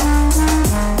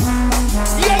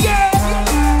 Yeah, yeah.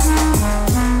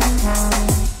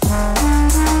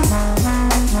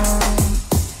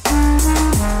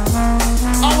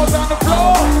 I was on the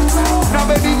floor. Now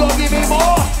baby, go give me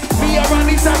more. Me and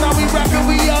Roni said, now we rap and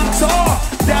we on tour.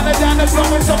 Down the floor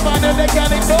and somebody they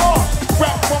can't ignore.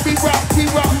 Rap when we rock, they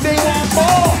want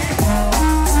more.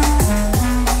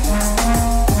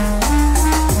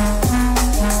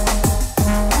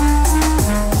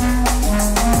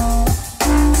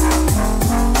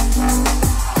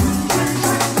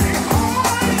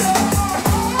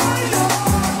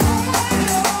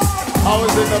 I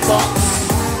was in the box.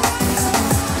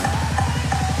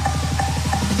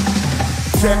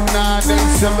 10, 9, 8,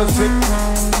 7, 6.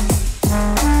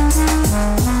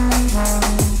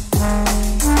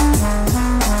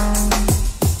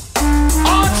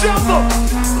 Jungle.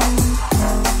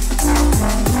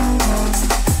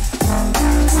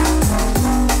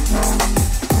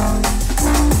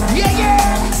 Yeah,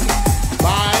 yeah.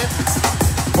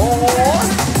 5, 4.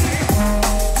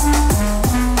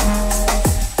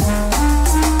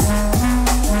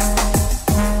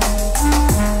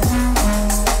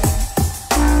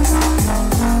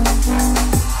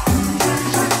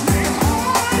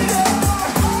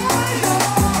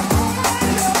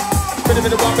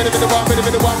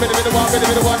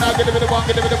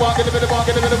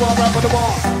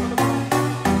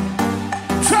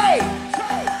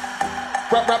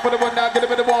 Rap for the one now, get a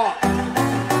bit of one.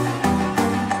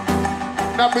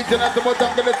 Now reaching out the more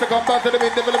jungle, let's come back to the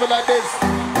beat, develop like this.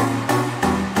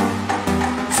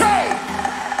 Say!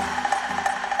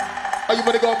 Are you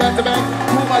ready to go back to back?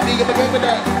 Who am I ID, get the game with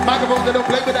that. Microphone, they don't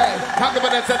play with that.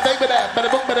 Confidence and fake with that. Bada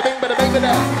boom, bada bing, bada bing with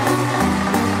that.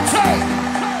 Say!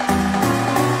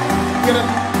 Get him,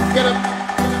 get him.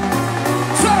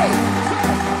 Say!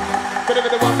 Bada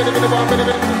bada one, bada bada one, bada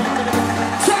bada one.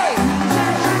 Say!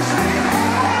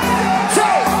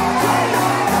 Say!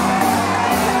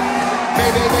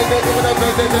 Baby, baby, give it up,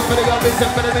 baby, just for the young bitch,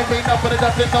 just for the name, no, for the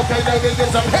nothing, no pay, no, get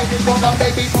some hanging for my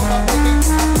baby, for my baby.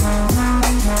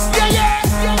 Yeah, yeah,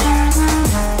 yeah, yeah.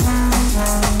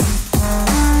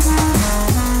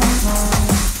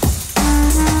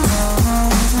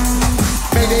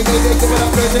 Baby, baby, give it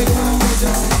up, baby.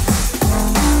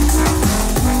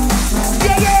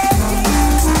 Yeah, yeah.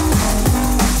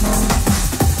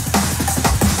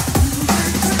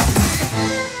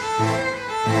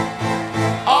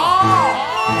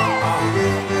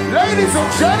 Ladies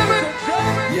and gentlemen,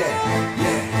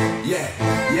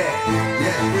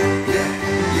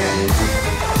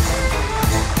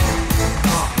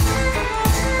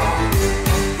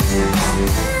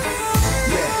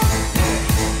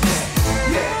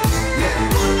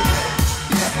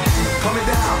 coming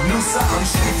down, new sound, you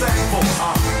should be thankful.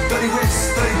 30 whips,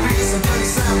 30 beats, and 30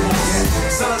 samples.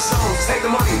 Sell our shows, take the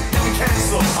money, then we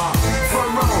cancel.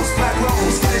 Front rows, back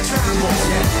rows, get it trampled.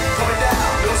 Coming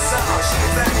down, new sound, you should be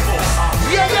thankful.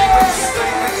 30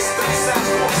 beats, 30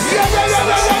 samples. Sell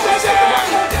our shows, take the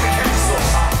money, then we cancel.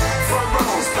 Front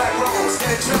rows, back rows,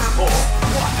 get it trampled.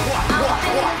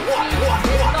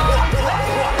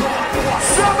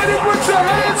 somebody put your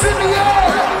hands in the air.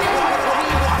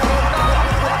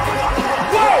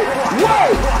 Wait,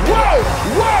 wait, wait,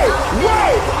 wait,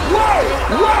 wait, wait,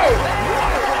 wait.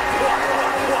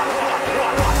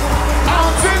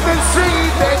 Out in the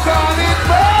street, they call it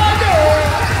murder.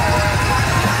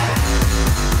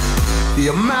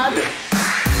 You're mad.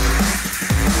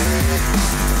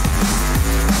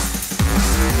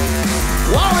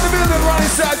 Wow, in the building,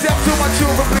 Ronnie says you have too much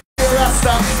over your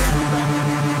Rasta.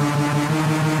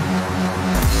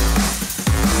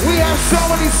 We have so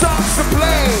many songs to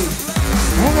play.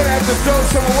 We're gonna have to throw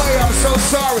some away, I'm so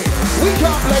sorry. We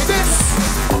can't play this.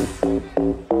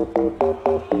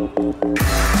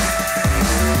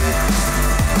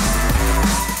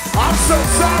 I'm so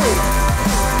sorry.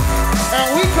 And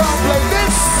we can't play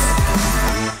this.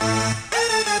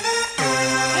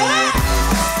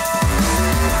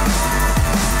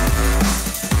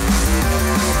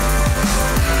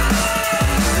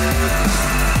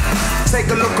 Take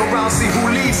a look around, see who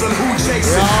leaves and who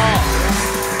chases. Yeah.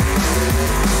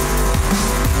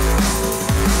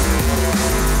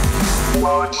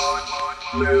 Watch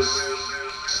this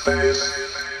space.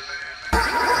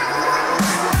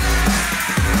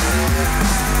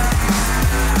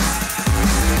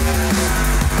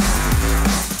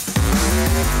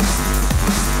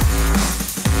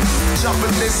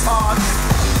 Jumping this hard.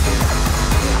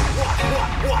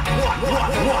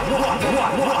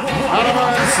 Out of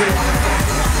mercy.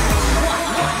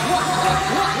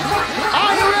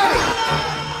 Are you ready?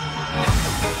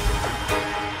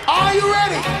 Are you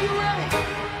ready?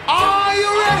 Are you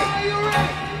ready?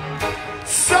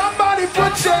 Somebody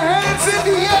put your hands in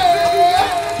the air.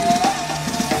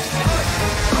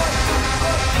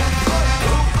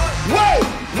 Wait,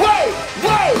 wait,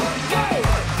 wait.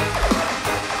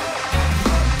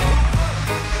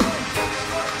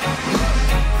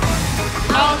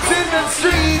 Out in the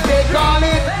street, they call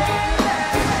it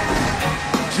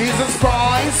Jesus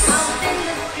Christ.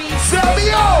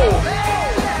 Sabio.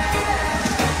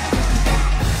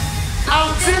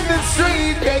 Out in the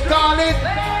street, they call it.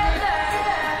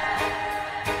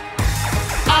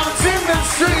 Out in the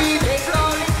street, they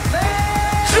call it.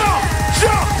 Jump,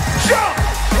 jump, jump.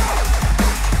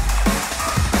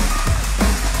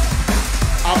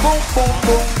 A boom, boom,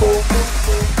 boom, boom.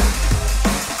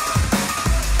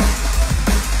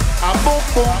 A boom,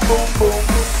 boom, boom, boom.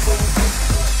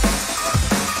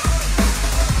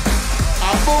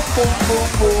 A boom, boom, boom,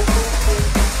 boom.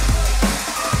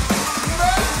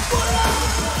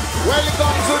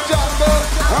 Welcome to jungle,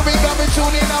 and we got me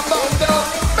tuning a bundle.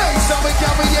 Make some we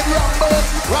can we get rumble.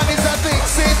 Run is a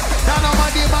Dixit, none of my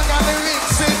demon can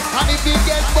rinse it. And if you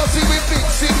get bossy, we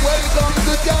fix it. Welcome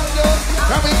to jungle,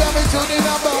 and we got me tuning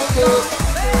a bundle.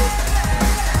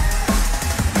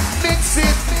 Mix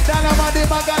it, none of my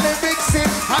demon can fix it.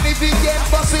 And if you get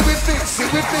bossy, we fix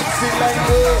it like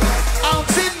out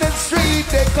in the street,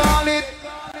 they call it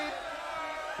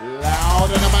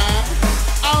loud and a man.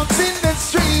 Out in the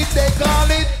street, they call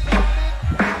it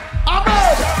a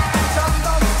murder.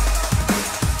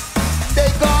 They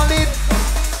call it.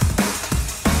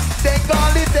 They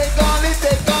call it. They call it.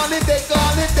 They call it. They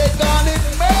call it. They call it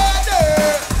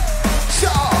murder.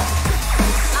 Sure.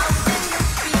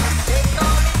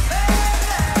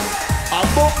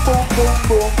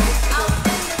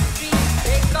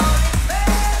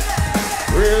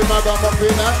 I got my pin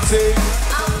and sing.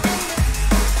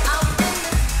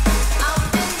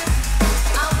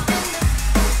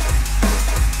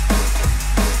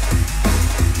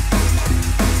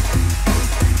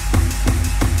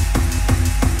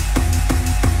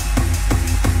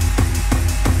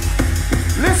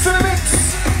 Listen to mix.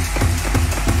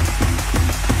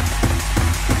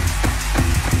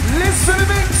 Listen to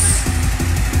mix.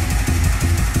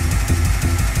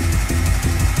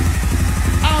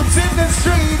 Out in the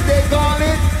street, they call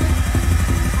it.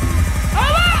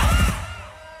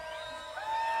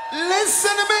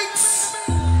 Listen to mix.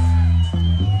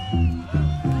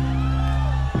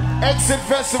 Exit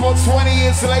Festival 20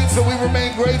 years later, we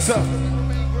remain greater.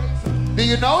 Do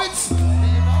you know it?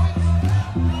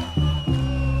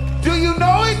 Do you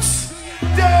know it?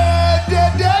 Da,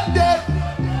 da, da, da.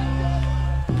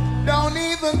 Don't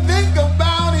even think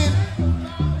about it.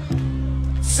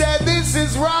 Said this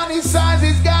is Ronnie Size,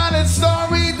 he's got a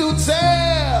story to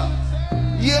tell.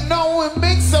 You know it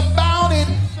makes about it.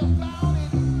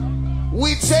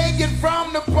 We take it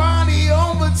from the party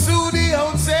over to the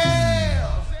hotel.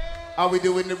 Are we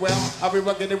doing it well? Are we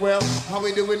rocking it well? How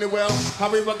we doing it well? How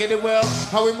we rocking it well?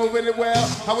 How we moving it well?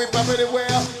 How we bumping it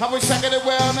well? How we shaking it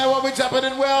well? Now are we jumping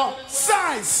it well?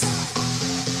 Size!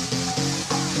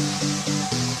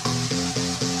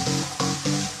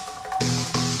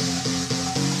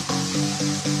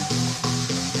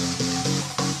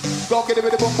 Go get it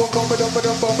with the boom boom boom boom boom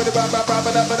boom boom boom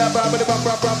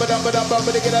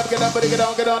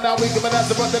get on now we give it as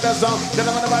the button that's on. Then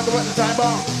I'm gonna mind the button time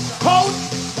bomb. Hold!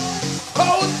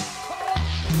 Hold!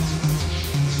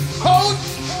 Hold!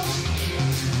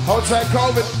 Hold tight,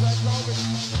 COVID.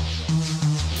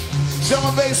 Drum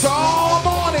and bass all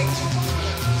morning.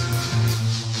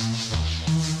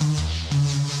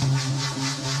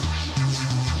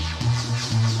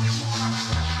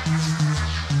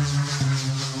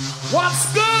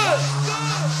 What's good?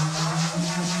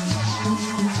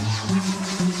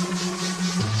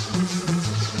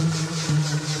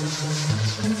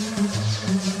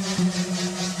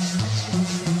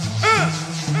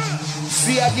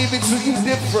 See, I give it to you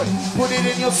different. Put it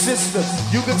in your system.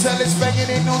 You can tell it's banging,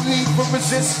 ain't no need for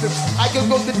resistance. I can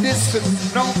go the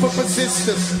distance, known for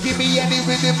persistence. Give me any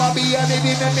rhythm, I'll be on it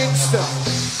in an instant.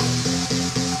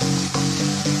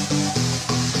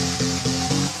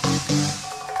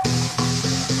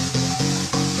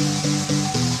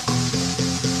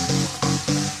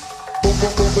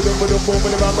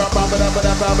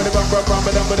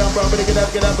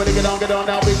 Get on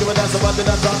now, we do it as a button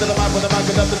that's on to the mic with the mic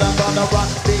and up to down on the rock.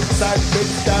 Big side, big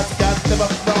that's got never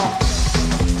wrong.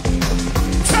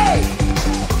 Hey!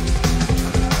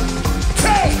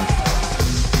 Hey!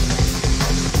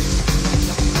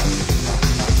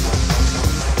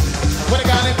 When I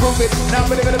gotta improve it, now I'm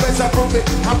ready for the best, I prove it.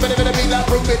 I'm ready for the beat, I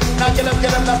prove it. Now get up,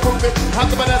 now prove it. I'm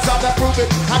the better sound, I prove it.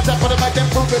 I'm top of the mic, then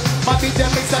prove it. My beat,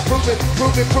 that makes I prove it.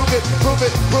 Prove it, prove it, prove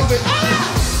it, prove it.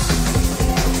 Ah!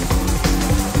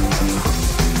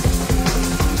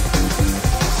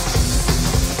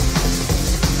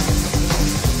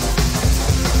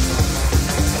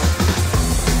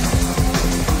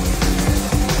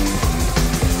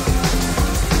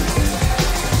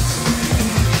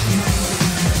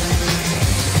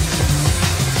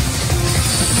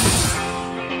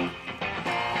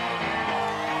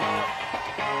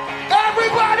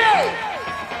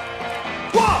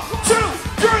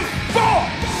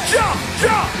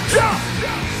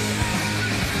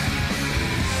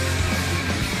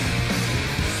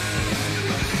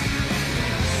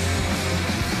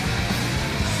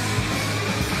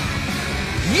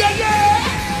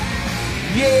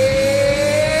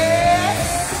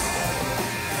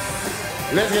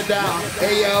 Let's get down.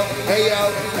 Hey yo, hey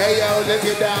yo, hey yo, let's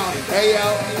get down. Hey yo,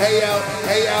 hey yo,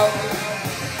 hey yo.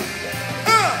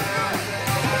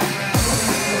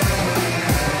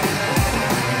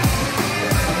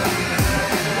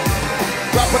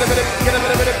 Drop for the minute, get a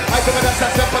minute, I come in that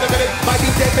step for the minute. My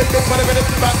DJ bit for the minute,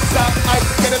 back stop, I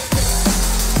get it.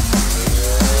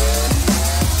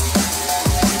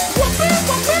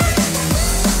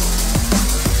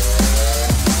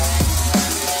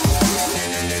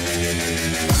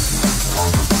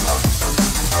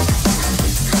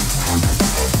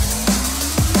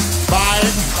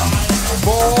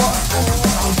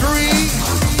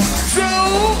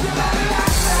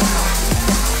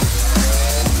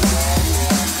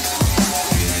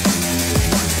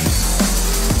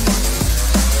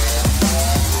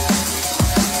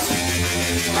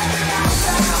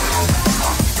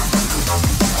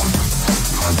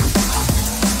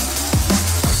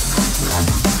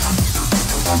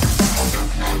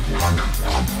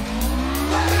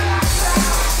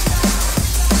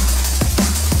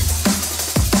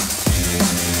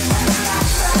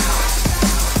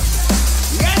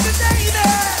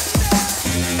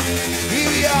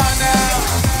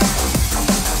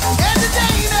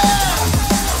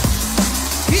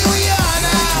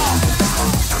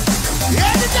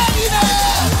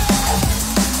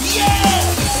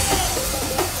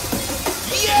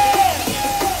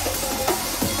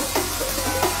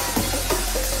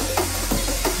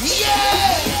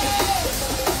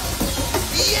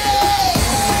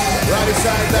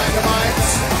 alongside Dynamite.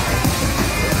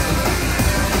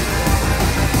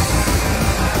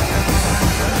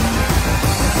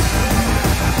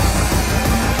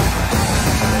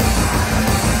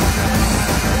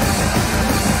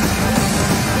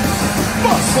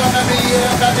 Boss one of the year,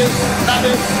 nutty.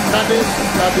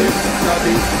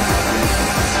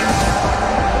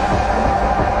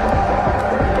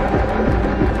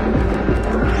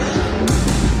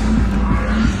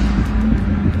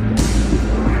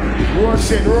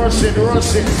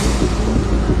 Rush it.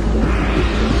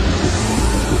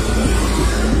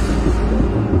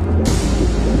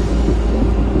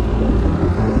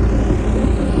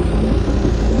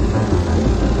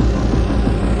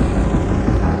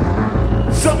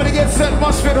 Somebody get set,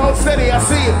 Mushford, hold steady, I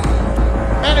see you.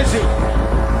 Energy.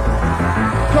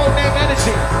 Codename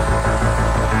Energy.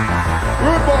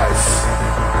 Rude Boys.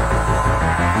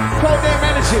 Codename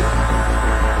Energy.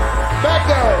 Bad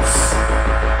Girls.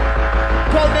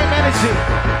 Codename Energy.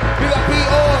 We got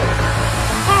B.O.Y.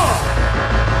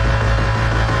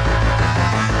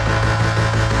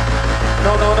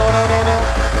 No. No.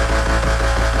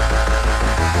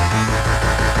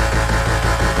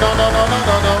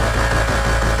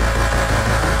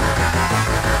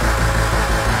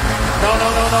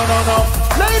 No.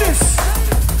 Ladies,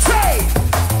 say.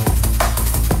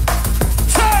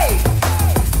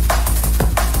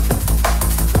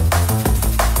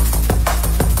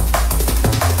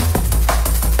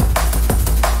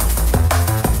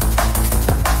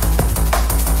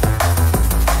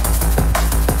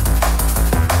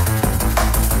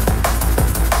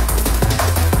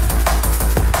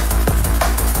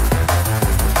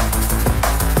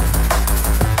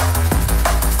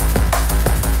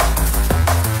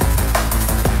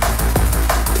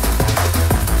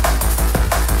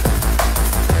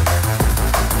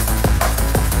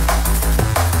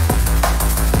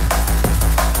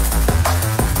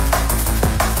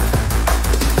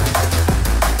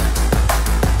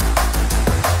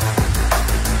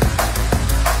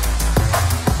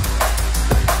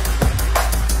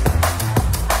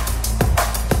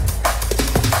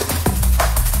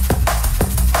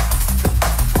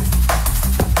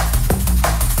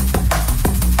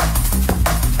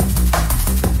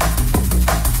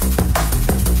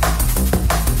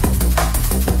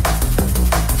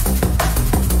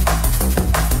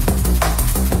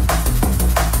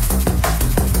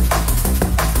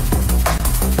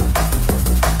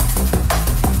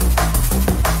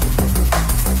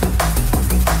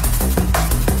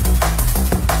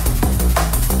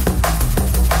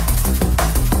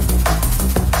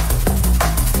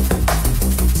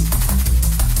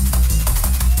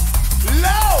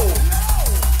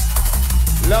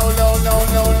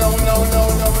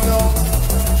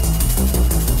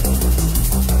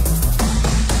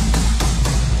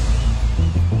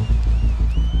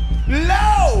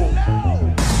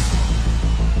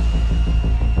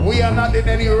 We are not in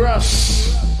any rush.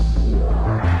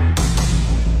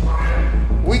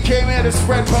 We came here to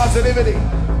spread positivity,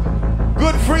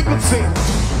 good frequency,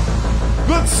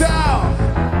 good sound.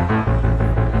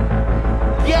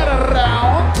 Get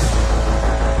around.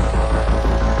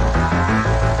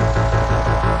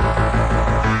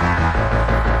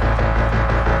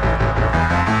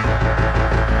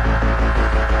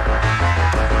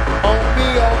 Oh me,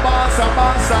 oh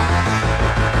massa.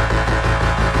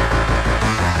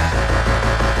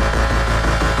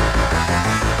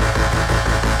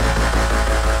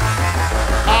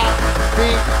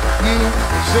 You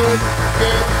should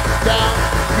get down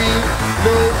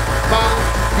below my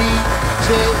DJ,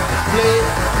 play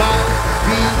my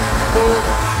people,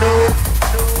 no.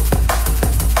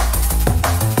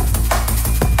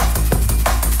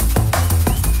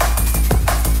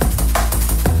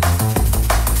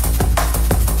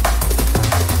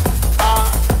 I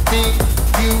think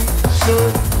you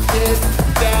should get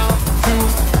down to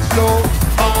slow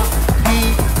my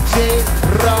DJ,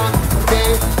 run,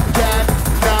 they can.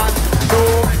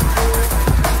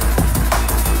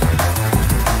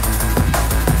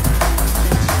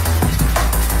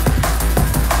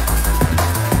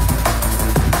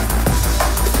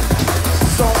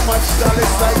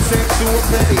 It's like saying to a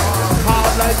penny.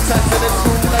 Hard like Tyson and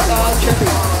smooth like R. Kelly.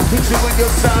 Hit you when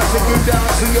you're time to get down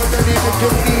to your belly with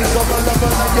your knees on my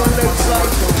level and your legs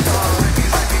like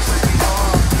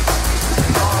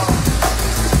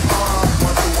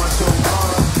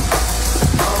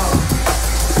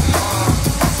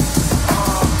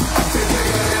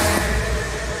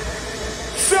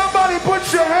somebody put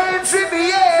your hands in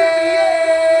the air.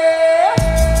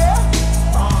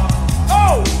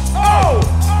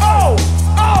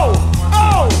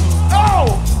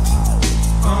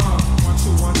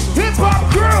 Hip hop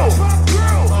crew.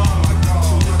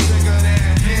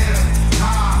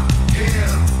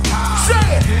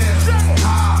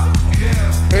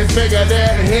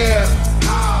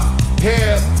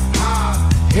 hip hop,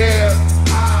 hip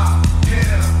hop,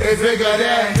 it's bigger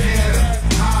than hip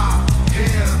hop,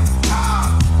 hip hop,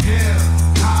 hip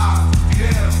hop,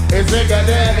 it's bigger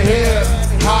than hip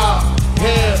hop,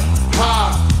 hip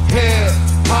hop, hip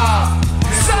hop.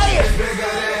 Say it. It's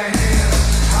bigger than hip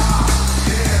hop,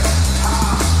 hip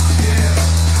hop, hip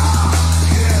hop,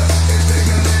 it's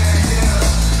bigger than hip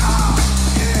hop,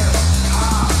 hip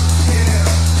hop, hip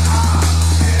hop,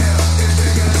 it's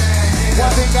bigger than hip. One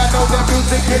thing I know, that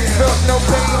music gets felt, no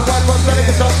pain. One more thing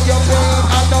is on your brain.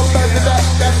 I know better than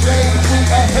that same food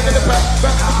ahead of the back.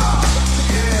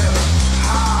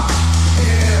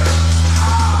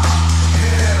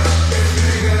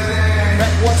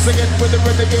 Once again with the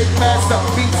renegade master,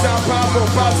 beats sound powerful,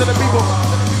 proud to the people.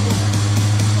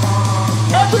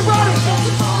 Everybody!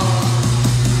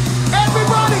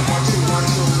 Everybody!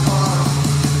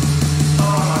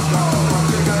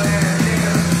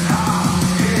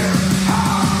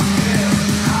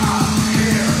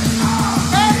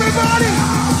 Everybody!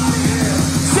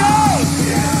 Say!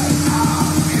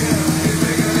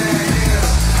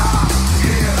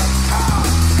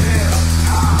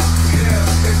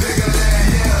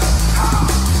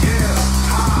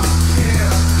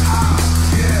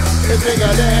 It's bigger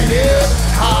than hip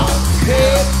hop,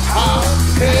 hip hop,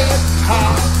 hip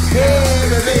hop,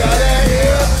 it's bigger than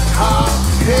hip hop,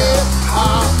 hip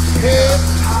hop, hip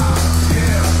hop.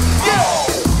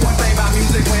 One thing about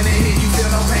music, when it hit, you feel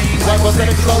no pain. Like what's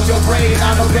gonna close your brain?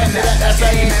 I know better than that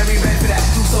same. Every red for that.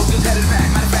 Two soldiers headed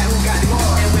back. Matter of fact, who got it more?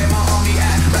 And where my army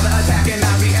at? Rather attack and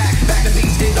not react. Back to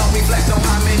beats, they don't reflect on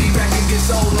how many records get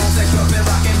sold on sex, drugs, and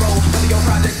rock and roll. Whether your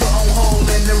project put on hold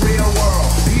in the real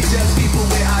world. These just people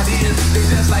with ideas. They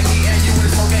just like me and you,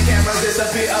 and smoking cameras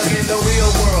disappear again the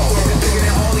real world. It's bigger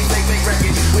than all these fake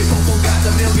records. We both got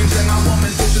the millions and my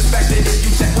woman's disrespected. If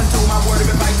you check one, two, my word of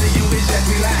advice to you is just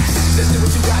relax. Just do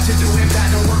what you got to do. If that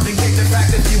don't work, then kick the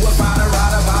fact. If you a fighter,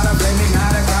 rider, blaming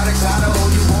out a crowd, excited, oh,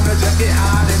 you wanna just get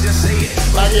high, then just say it.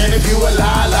 Like and if you a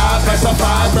lie, press a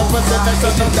 5, represent that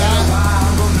such a die.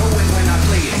 I'm gonna know it when I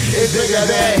play it. It's bigger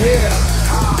than hip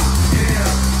hop, hip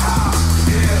hop,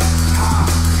 hip hop,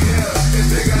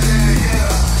 it's bigger than hip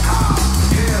hop,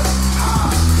 hip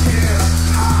hop, hip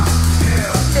hop,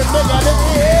 it's bigger than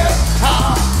hip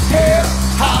hop, hip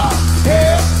hop,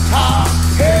 hip hop,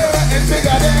 it's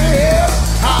bigger than hip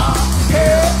hop,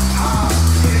 hip hop,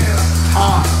 hip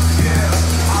hop, hip hop.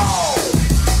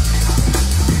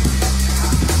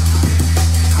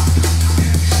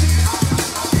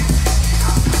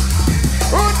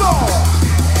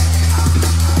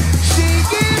 She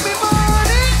give me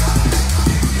money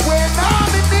when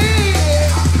I'm in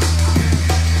need.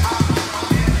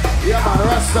 Yeah, man,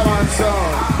 restaurant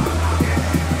song.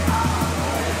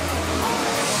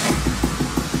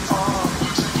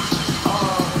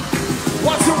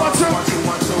 One, two.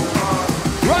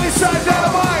 Roni side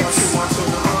Dynamite. 1,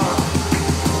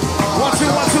 2,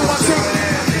 1, 2, 1, 2.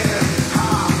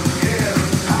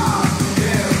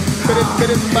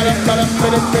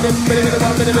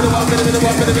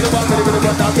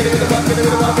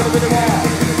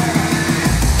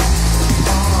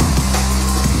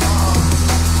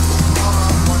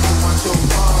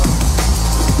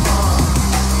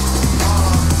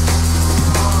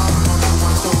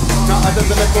 I just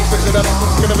let me pick it up.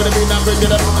 Gonna be not break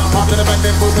it up. I'm gonna make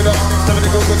them move it up. Tell me to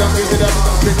go with them, pick it up.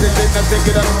 Take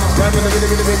it up. I'm gonna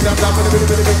really big down. I'm gonna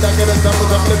really big down. Get us down with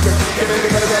them lifting. Give me the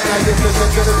better than I just listen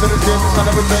to the gym. Son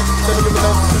of a thing. Tell me to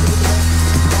go.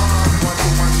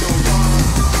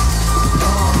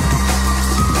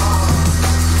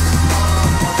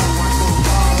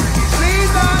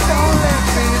 Please don't let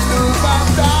me lose my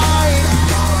time.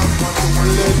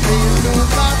 Let me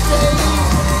lose my faith.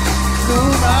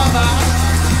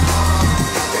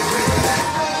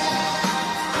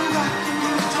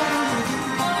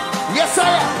 Yes, I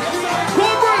am.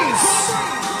 Cool breeze.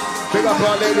 Big up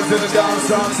our ladies in the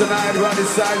downtown tonight. Roni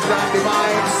sides,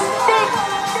 Dynamite.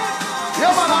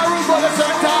 Yeah, man, I root for the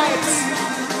same times.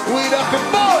 We up in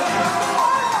boat.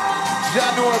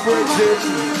 January Bridges.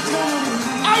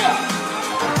 Aya.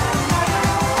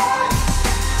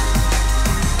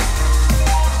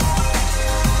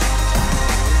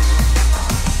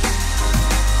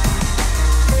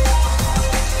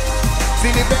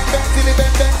 Silly bang bang, silly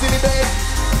bang bang, silly bang.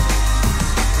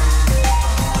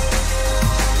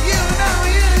 You know,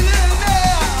 yeah.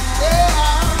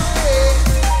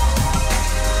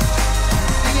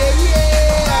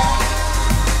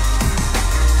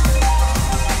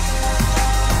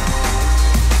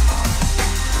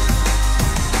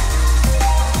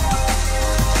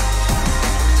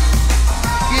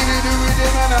 Give me the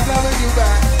rhythm and I'm loving you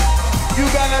back. You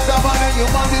got a top on and you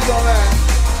want it all, man.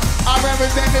 I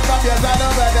take it from your side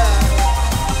over there.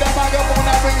 The microphone,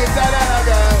 I bring it down,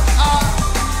 girl.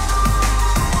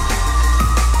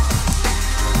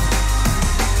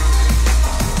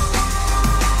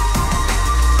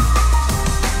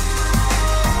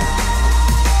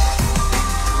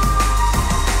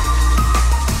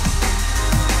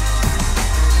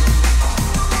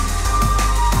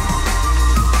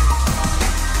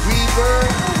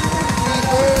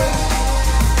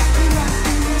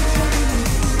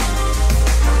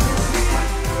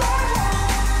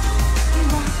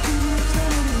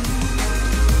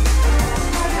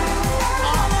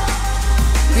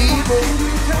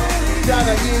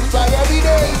 Gotta use by every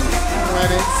day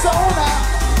when it's over.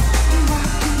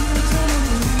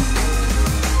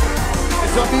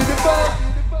 It's so beautiful.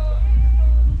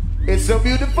 It's so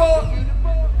beautiful.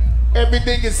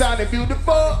 Everything is sounding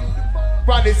beautiful.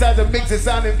 Friday sounds a mix is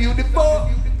sounding beautiful.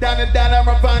 Down and down, I'm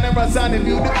refining, I'm sounding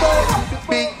beautiful.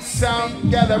 Big sound,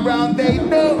 gather round, they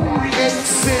know.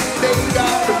 Exit, they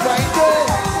got the right door.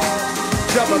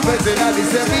 Jump a person out the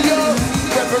stereo.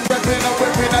 Reppin', I'm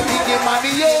whippin', I can get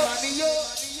money, yo.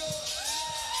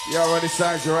 You already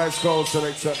signed your ice cold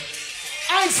selector.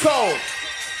 Ice cold!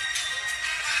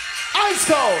 Ice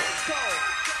cold!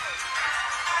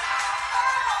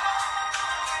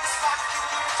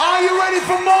 Are you ready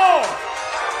for more?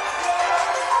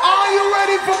 Are you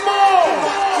ready for more?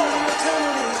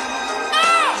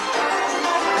 Ah!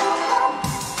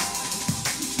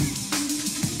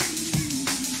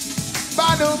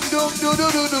 Ba-dum dum dum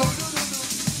dum dum dum.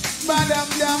 Ba-dum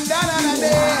dum da da da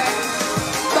da.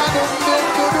 Ba-dum dum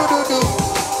dum dum dum dum.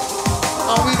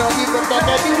 And we don't give a fuck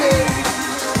every day.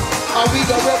 And we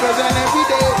gon' represent every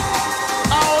day.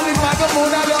 I only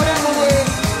microphone, I blow them away.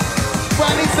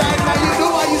 From inside, now you do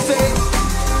what you say.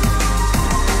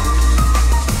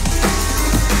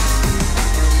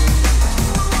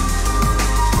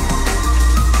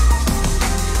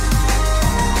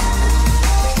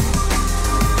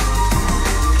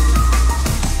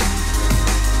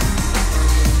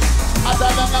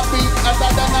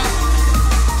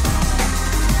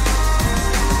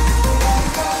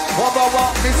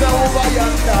 This over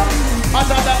yonder.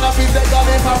 Other than a piece of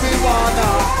gummy marijuana.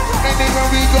 Anywhere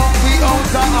we go, we own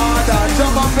the order.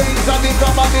 Jump on face and the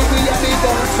company, we are the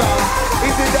bouncer.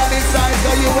 Is it on the side,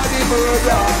 so you are the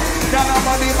murder. Now I'm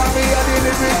on the mommy, you're the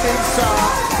living mixer.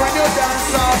 When you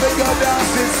dance off, make your dance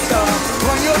sister.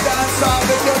 When you dance off,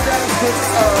 make your dance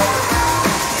sister.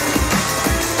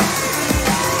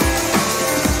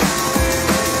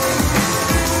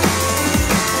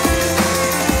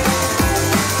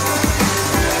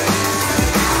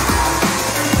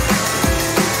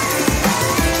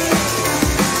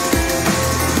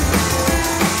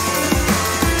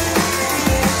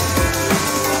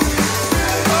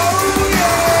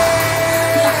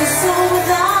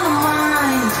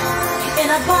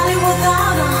 Body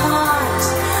without a heart,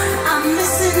 I'm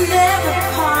missing every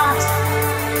part.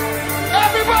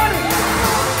 Everybody,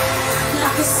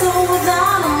 like a soul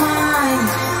without a mind,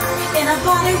 in a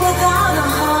body without a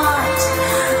heart,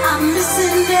 I'm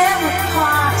missing every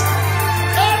part.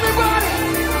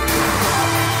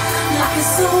 Like a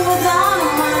soul without a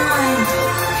mind,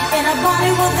 in a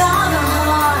body without a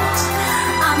heart.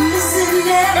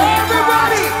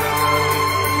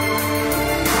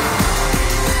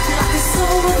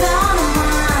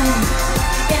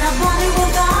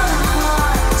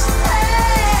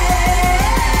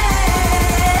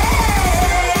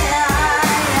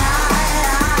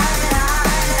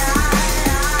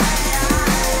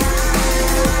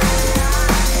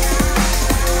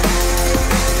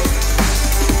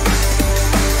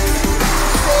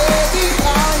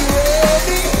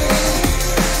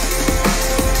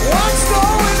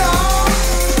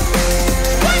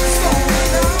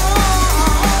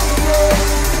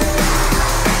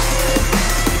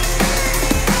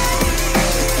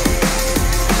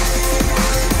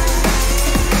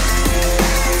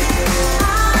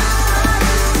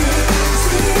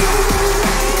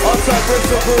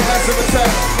 Bristol crew, massive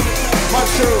attack.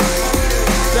 Mushroom,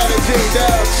 Daddy G,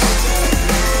 Dabs.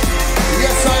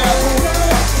 Yes, I am.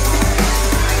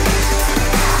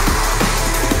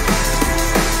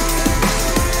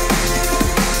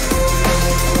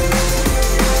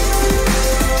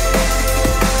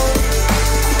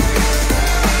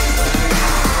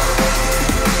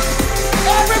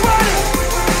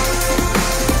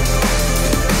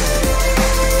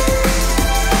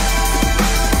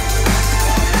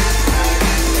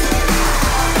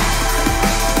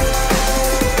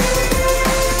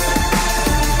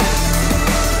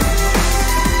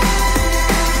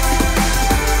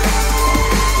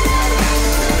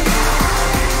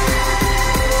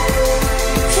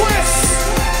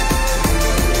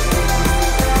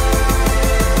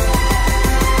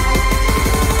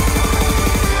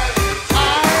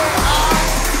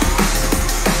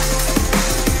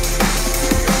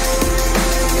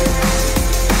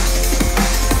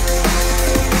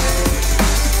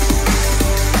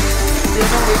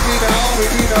 we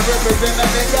need a represent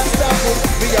and they got stop with.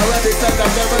 Me a rabbit and I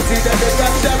never see that they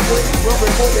got stop with. When we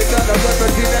put it on the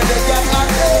represent and they got hot.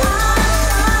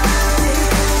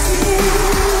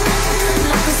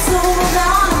 Like a soul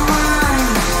without a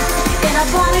mind, in a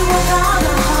body without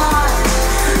a heart.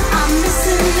 I'm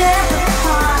missing every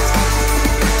part.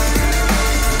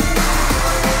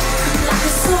 Like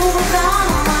a soul without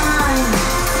a mind,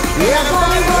 in a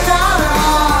body without a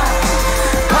heart.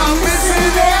 I'm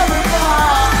missing every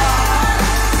part.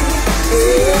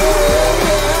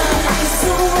 Like a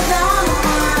soul without a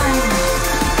mind,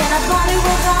 in a body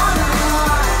without a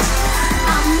heart.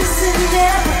 I'm missing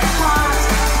every part.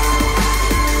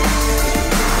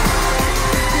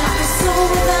 Like a soul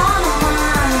without a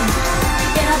mind,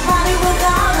 in a body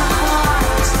without a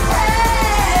heart.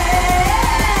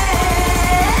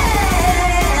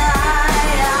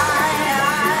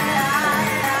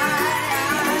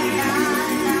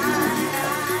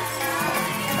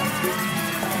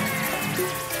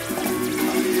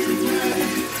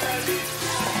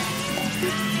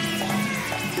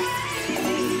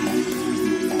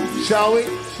 Shall we?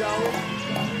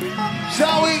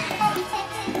 Shall we?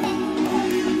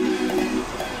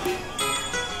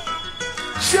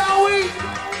 Shall we?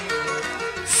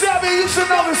 Sebby, you should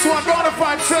know this one.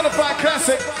 Bonafide, certified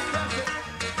classic.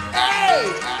 Hey!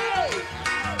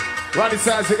 Ronnie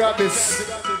Size, you got this.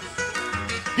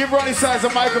 Give Ronnie Size a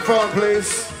microphone,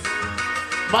 please.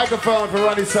 Microphone for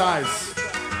Ronnie Size.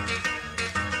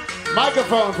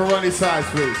 Microphone for Ronnie Size,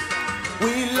 please.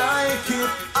 We like it,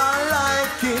 I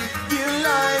like it, you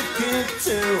like it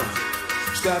too.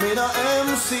 Stabbing our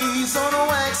MCs on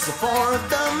wax for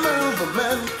the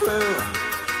movement crew.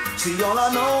 See, all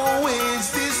I know is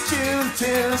this tune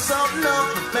tears up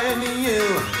nothing than you.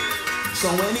 So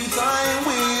anytime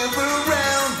we're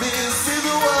around, this is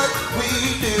what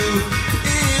we do.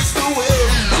 It's the way.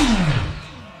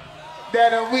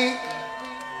 That a week.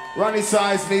 Ronnie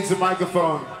Size needs a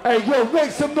microphone. Hey, yo,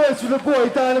 make some noise for the boy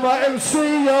Dynamite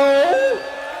MC, yo!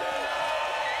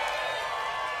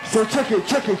 So check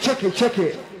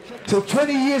it. So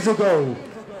 20 years ago,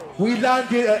 we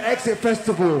landed at Exit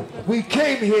Festival. We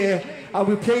came here and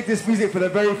we played this music for the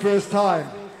very first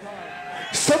time.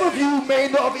 Some of you may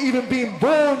not have even been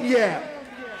born yet.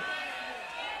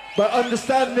 But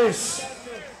understand this.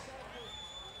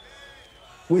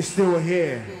 We're still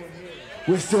here.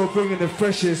 We're still bringing the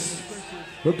freshest.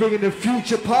 We're bringing the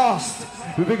future past.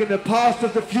 We're bringing the past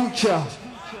of the future.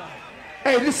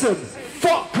 Hey, listen.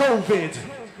 Fuck COVID.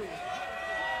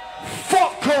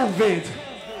 Fuck COVID.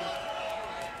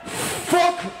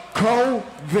 Fuck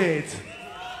COVID.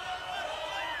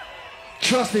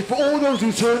 Trust me, for all those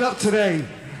who turn up today,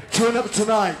 turn up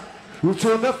tonight, who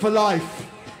turn up for life,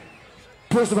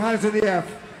 put some hands in the air.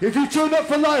 If you turn up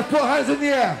for life, put hands in the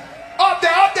air. Up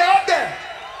there, up there, up there.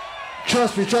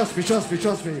 Trust me.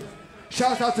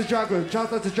 Shout out to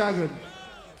Dragon.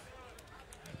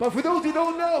 But for those who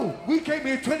don't know, we came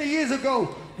here 20 years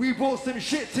ago. We brought some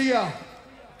shit to you.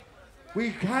 We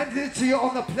handed it to you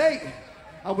on the plate.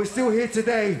 And we're still here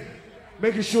today,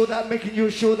 making you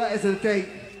sure that is a date.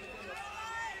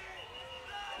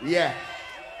 Yeah.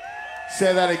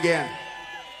 Say that again.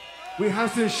 We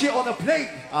have some shit on the plate.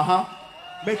 Uh-huh.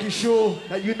 Making sure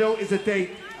that you know it's a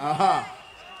date. Uh-huh.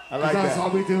 I like that. That's how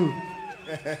we do.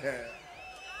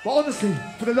 But honestly,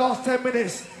 for the last 10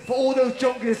 minutes, for all those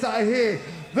junkies that are here,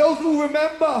 those who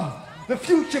remember the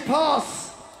future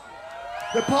past,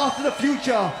 the past of the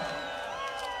future.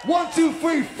 1, 2,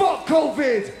 3, fuck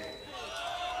COVID.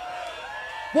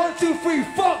 1, 2, 3,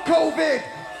 fuck COVID.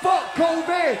 Fuck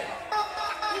COVID.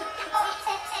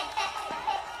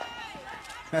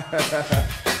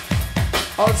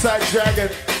 Outside Dragon,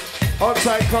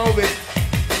 outside COVID.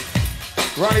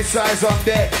 Ronnie Size on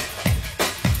deck.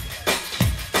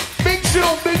 Big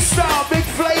tune, big style, big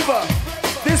flavor.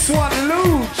 This one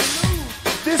luge.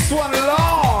 This one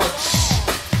large.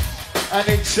 And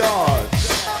in charge.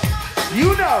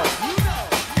 You know.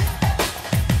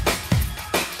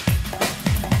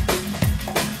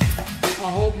 I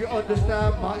hope you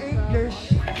understand my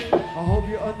English. I hope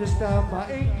you understand my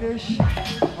English.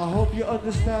 I hope you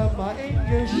understand my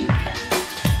English.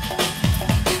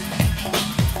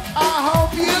 I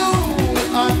hope you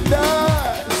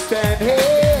understand his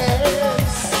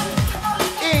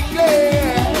English.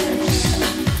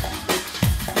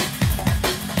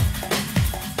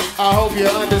 I hope you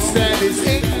understand his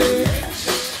English.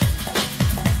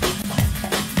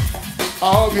 I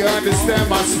hope you understand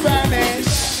my Spanish.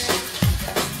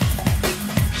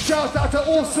 Shout out to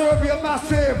all Serbia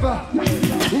Massive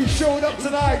who showed up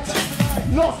tonight.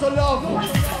 Lots of love.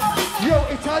 Yo,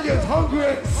 Italians,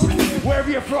 Hungarians, wherever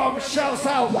you're from, shouts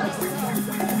out.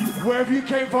 Wherever you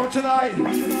came from tonight.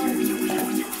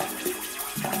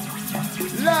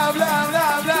 Love, love,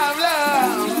 love, love,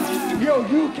 love. Yo,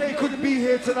 UK couldn't be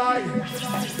here tonight,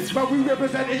 but we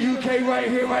represent the UK right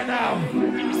here, right now.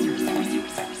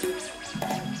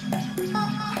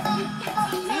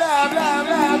 Love, love,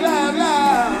 love, love,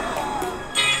 love.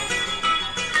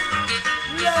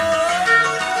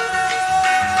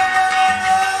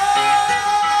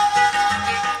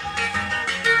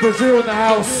 Brazil in the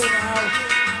house.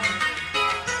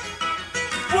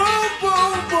 Whoa,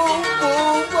 whoa, whoa,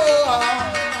 whoa, whoa.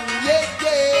 Yeah,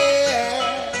 yeah.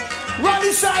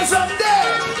 Roni size up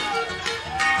there.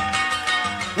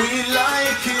 We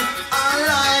like it, I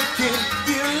like it,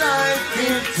 you like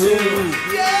it too.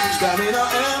 Yeah. Stamina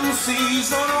MCs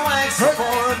on wax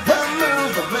for the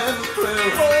movement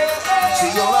crew.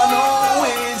 See, all I know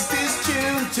is this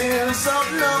tune tears up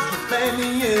love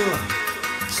than you.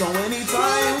 So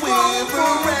anytime we're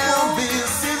around,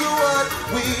 this is what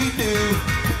we do.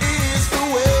 It's the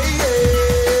way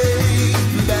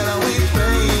that we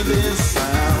play this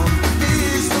sound.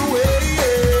 It's the way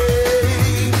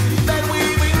that we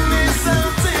bring this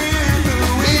sound to you.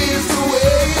 It's the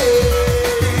way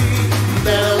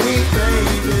that we play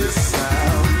this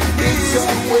sound. It's the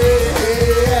way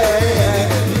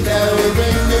that we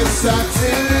bring this sound to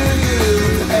you.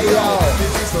 Hey y'all,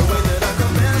 this is the way that I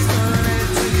commence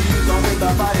to you. Don't make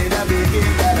the body that big,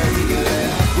 gotta heal it.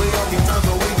 We don't get time,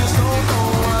 so we just don't know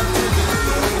what to do.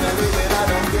 Everything I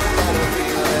don't get, gotta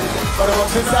feel it. But I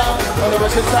want your sound, I don't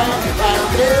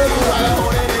feel you, I don't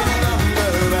hold it any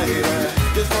longer right here.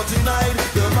 Just for tonight,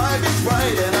 the vibe is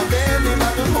right, and I'm bending,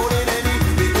 I don't hold it any,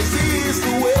 because it's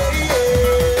the way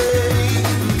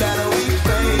that we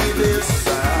play this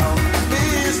sound.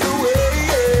 It's the way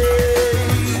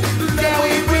that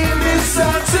we bring this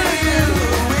sound to you.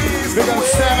 Big up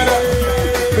Stamina.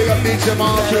 Big up DJ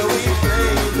Market.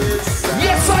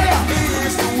 Yes, I am.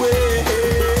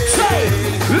 Say,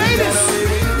 ladies,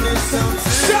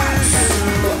 shots.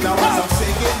 Now as I'm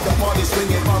singing, the party's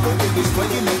swinging, my rhythm is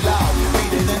swinging it loud.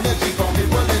 Feeding energy from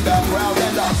people in the crowd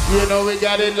and You know we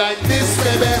got it like this,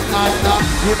 baby.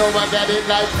 You know I got it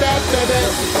like that, baby.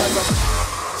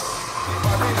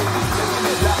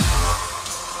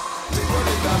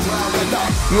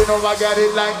 You know I got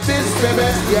it like this, baby.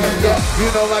 Yeah, yeah.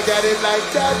 You know I got it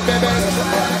like that, baby.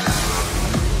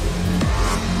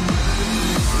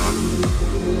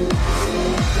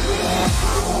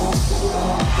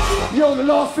 Yo, the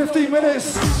last 15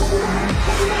 minutes.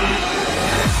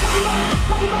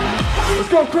 Let's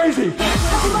go crazy.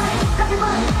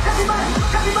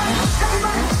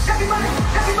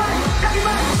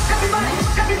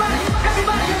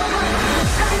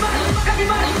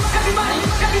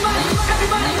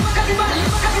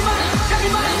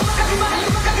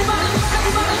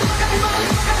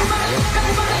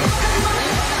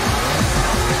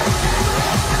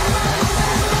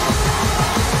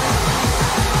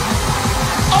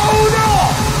 Oh no!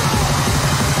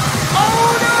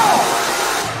 Oh no!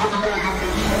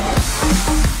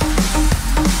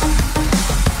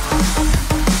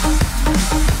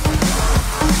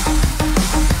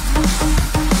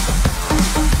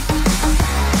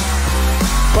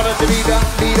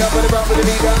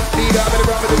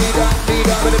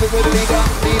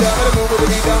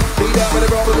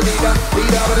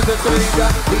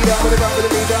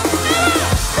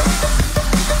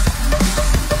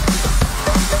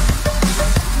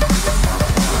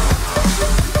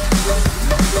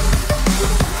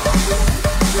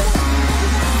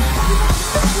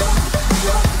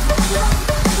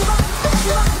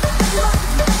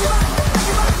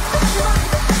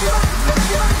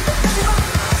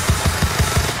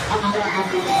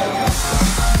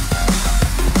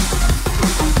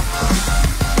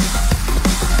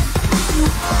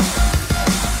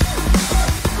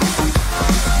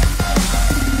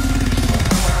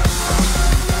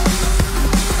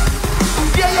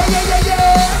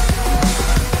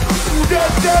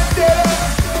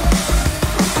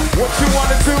 What you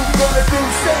wanna do, gonna do,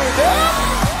 stand up.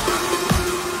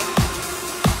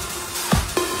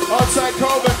 Outside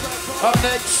Coleman, up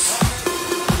next.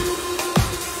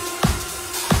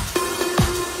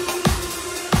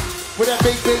 With that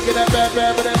big and that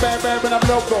bad, with that bad, when I'm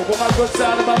local. With my good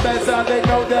sound and my bad sound, they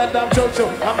know that I'm Jojo.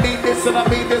 I mean this and I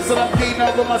mean this and I'm keen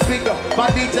over my speaker. My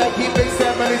DJ keep big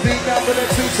step and he's eating up with a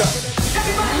teacher.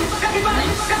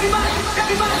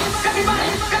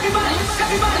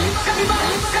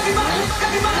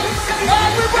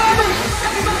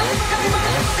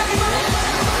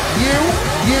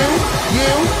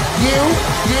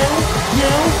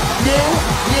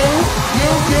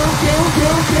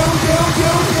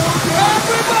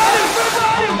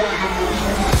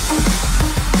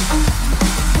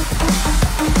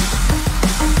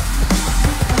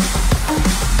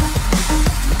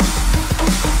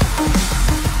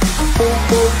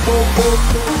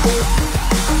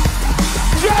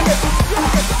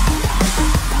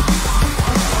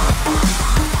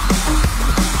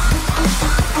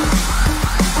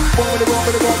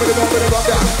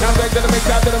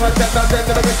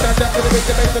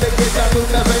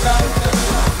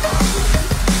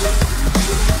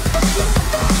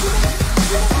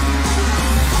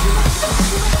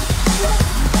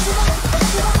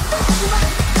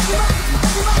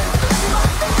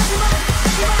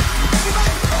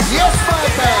 Yes, my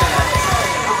man.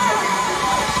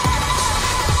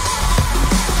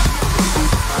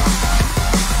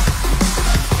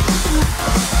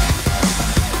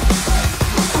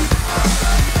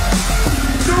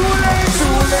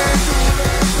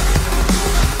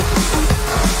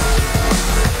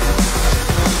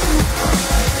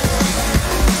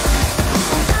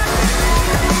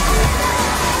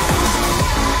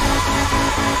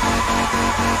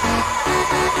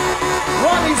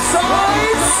 Roni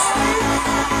size.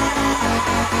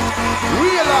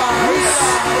 Realize.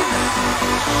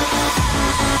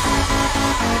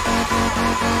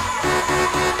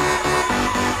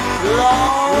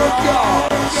 Lord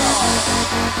God.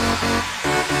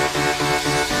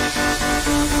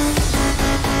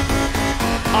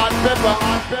 On pepper,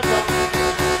 on pepper.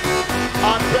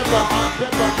 On pepper, on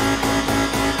pepper.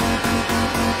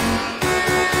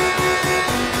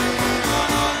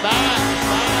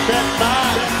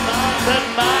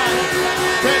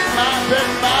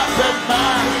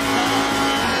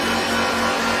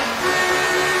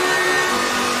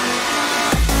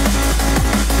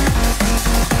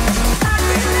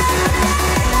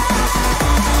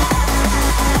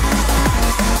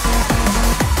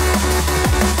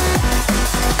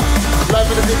 Life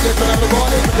in the picture, so I'm the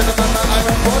body, but then I'm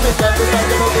important. That's the fact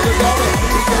that I'm going to go.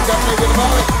 We can't stop making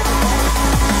money.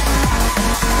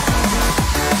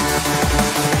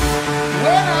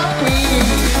 When I'm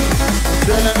queen,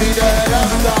 telling me that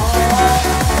I'm gone.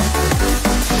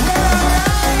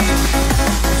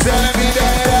 Telling me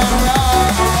that I'm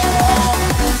wrong.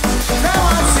 Now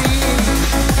I see,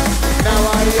 now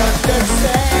I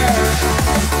understand.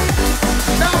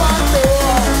 Now I know,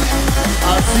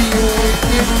 I see you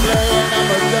wicked plan,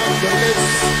 I'm a junglist.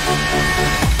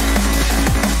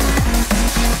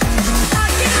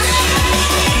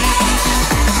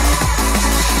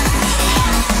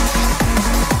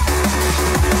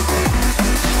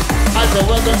 So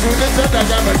welcome to the set, I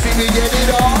never see me get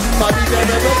it on. Bobby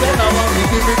never said I want me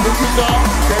give it to you song.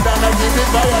 Said I not give it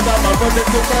fire, that my brother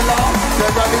took along.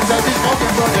 Said I need to be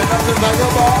smoking from the nuts like a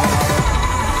ball.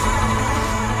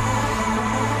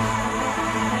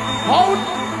 Hold.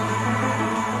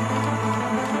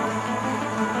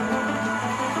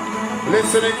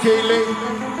 Listening, Kaylee.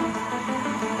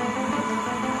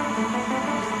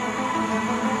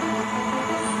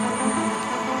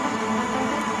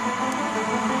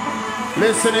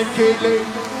 Listening, Kaylee.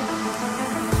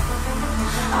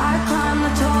 I climb the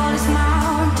tallest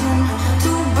mountain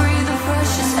to breathe the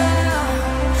freshest air,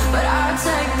 but I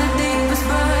take the deepest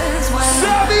breaths when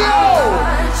I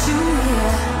got you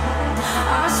here.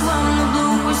 I swim the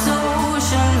bluest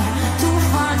ocean to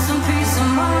find some peace of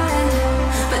mind,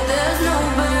 but there's no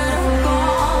better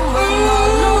calm when I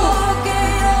look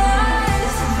in your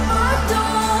eyes. I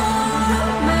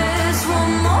don't miss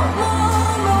one more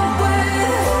moment with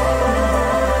you.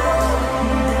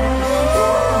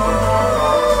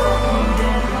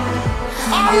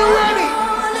 Are you ready?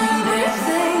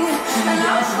 Everything, and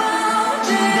I found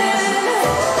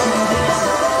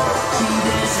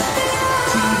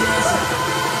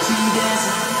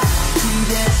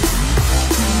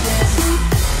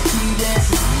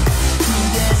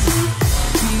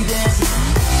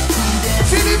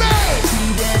City man!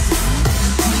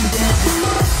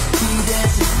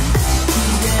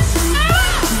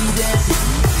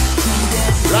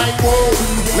 Like whoa,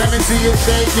 let me see you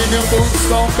shaking your boots.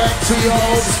 Go back to your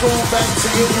old school, back to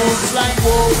your roots. Like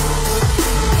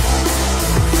whoa.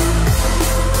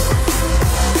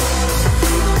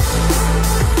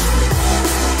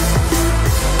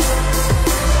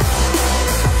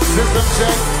 System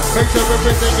check, make sure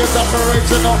everything is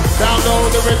operational.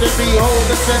 Download the rhythm, behold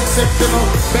the sensational.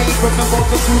 Made from the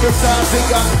multitude of sounds they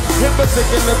got. In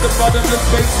particular, the bottomless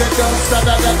bass that don't stop,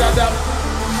 da da da da.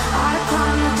 I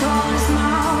climb the tallest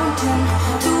mountain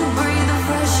to breathe the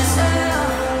freshest air,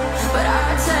 but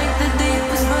I take the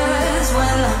deepest breaths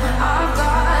when I've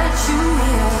got you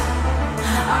here.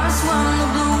 I swim the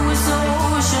bluest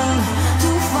ocean to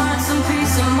find some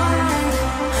peace of mind,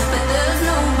 but there's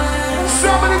no better.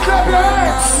 Somebody clap your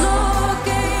hands! Look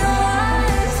in your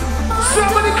eyes.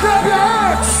 Somebody clap your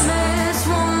hands! Miss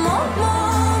one more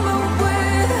moment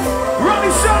with you.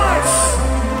 Roni size!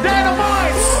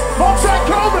 Dynamite! Outside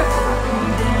COVID!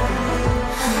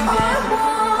 I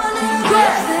want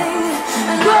Clap! everything,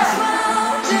 and I Clap!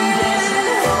 found it.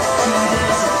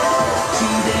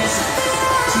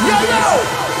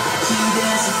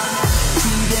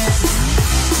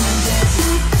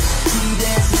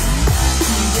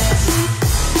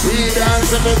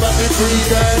 dance, everybody free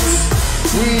dance.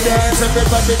 We dance,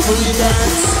 everybody free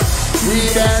dance. We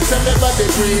dance, everybody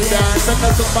free dance. And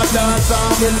that's what my dance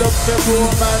on, we look for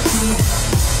romance.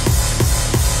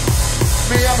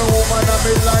 Me and a woman and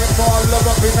me like more love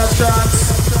up in a trance.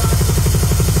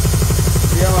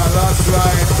 Yeah, my last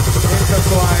line,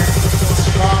 intertwine,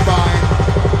 combine.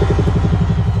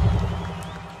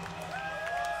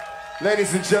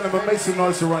 Ladies and gentlemen, make some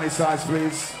noise for Ronnie Sides,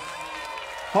 please.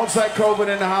 Homeside COVID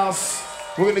in the house.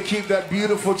 We're going to keep that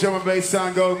beautiful drum and bass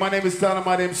sound going. My name is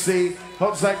Dynamite MC.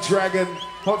 Homeside Dragon.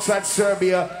 Homeside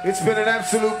Serbia. It's been an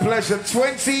absolute pleasure.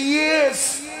 20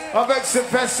 years of Exit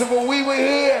Festival. We were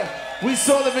here. We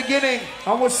saw the beginning.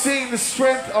 And we're seeing the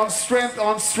strength on strength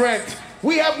on strength.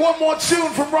 We have one more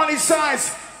tune from Ronnie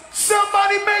Sides.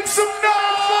 Somebody make some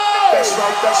noise! That's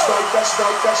right, that's right, that's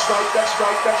right, that's right, that's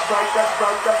right, that's right, that's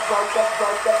right, that's right, that's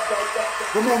right, that's right, that's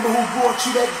right. Remember who brought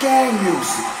you that gang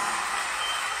music?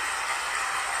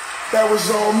 That was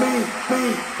all me.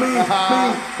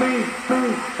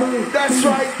 That's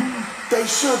right. They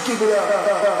should give it up.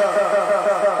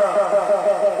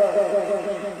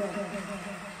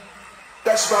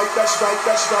 That's right, that's right,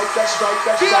 that's right, that's right,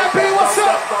 that's right. VIP, what's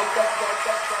up?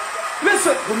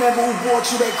 Listen. Remember who brought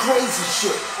you that crazy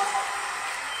shit?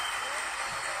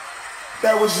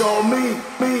 That was all me.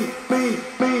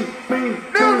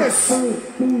 Newness.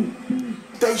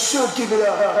 They should give it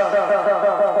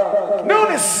up.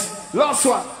 Newness. Last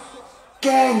one.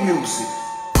 Gang music.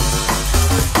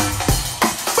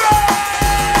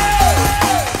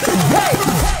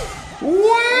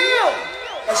 Well.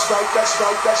 That's right, that's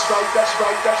right, that's right, that's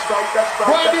right, that's right, that's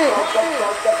right.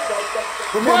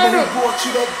 Remember who brought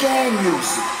you that gang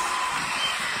music?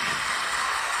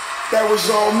 That was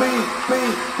all me.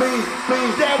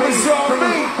 That was all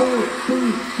me.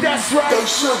 That's right. They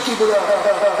should give it up.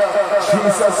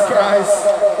 Jesus Christ.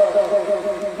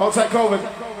 Outside COVID.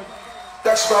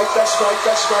 That's right, that's right,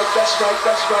 that's right, that's right,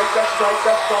 that's right, that's right,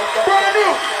 that's right, that's right. Brand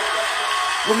new.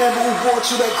 Remember who brought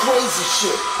you that crazy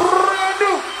shit? Brand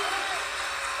new.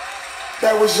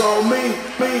 That was all me.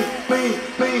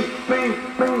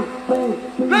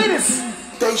 Ladies.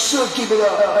 They should give it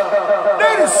up.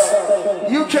 Ladies.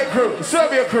 UK crew,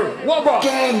 Serbia crew, one more.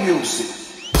 Gang music.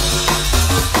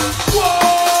 Whoa.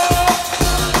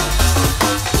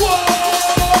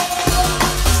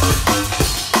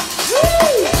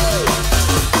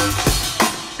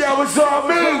 That was all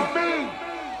me.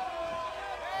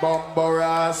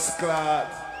 Bombaras clot.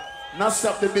 Now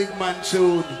stop the big man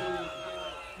tune.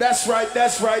 That's right,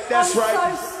 that's right, that's right.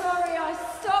 I'm so sorry, I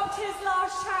stopped his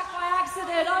last track by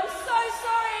accident. I'm so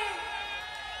sorry.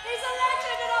 He's a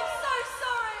legend and I'm so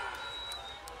sorry.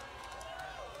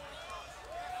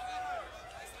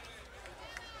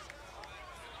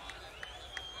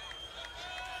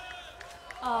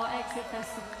 Oh, Exit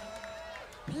Festival.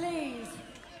 Please,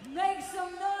 make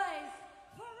some noise.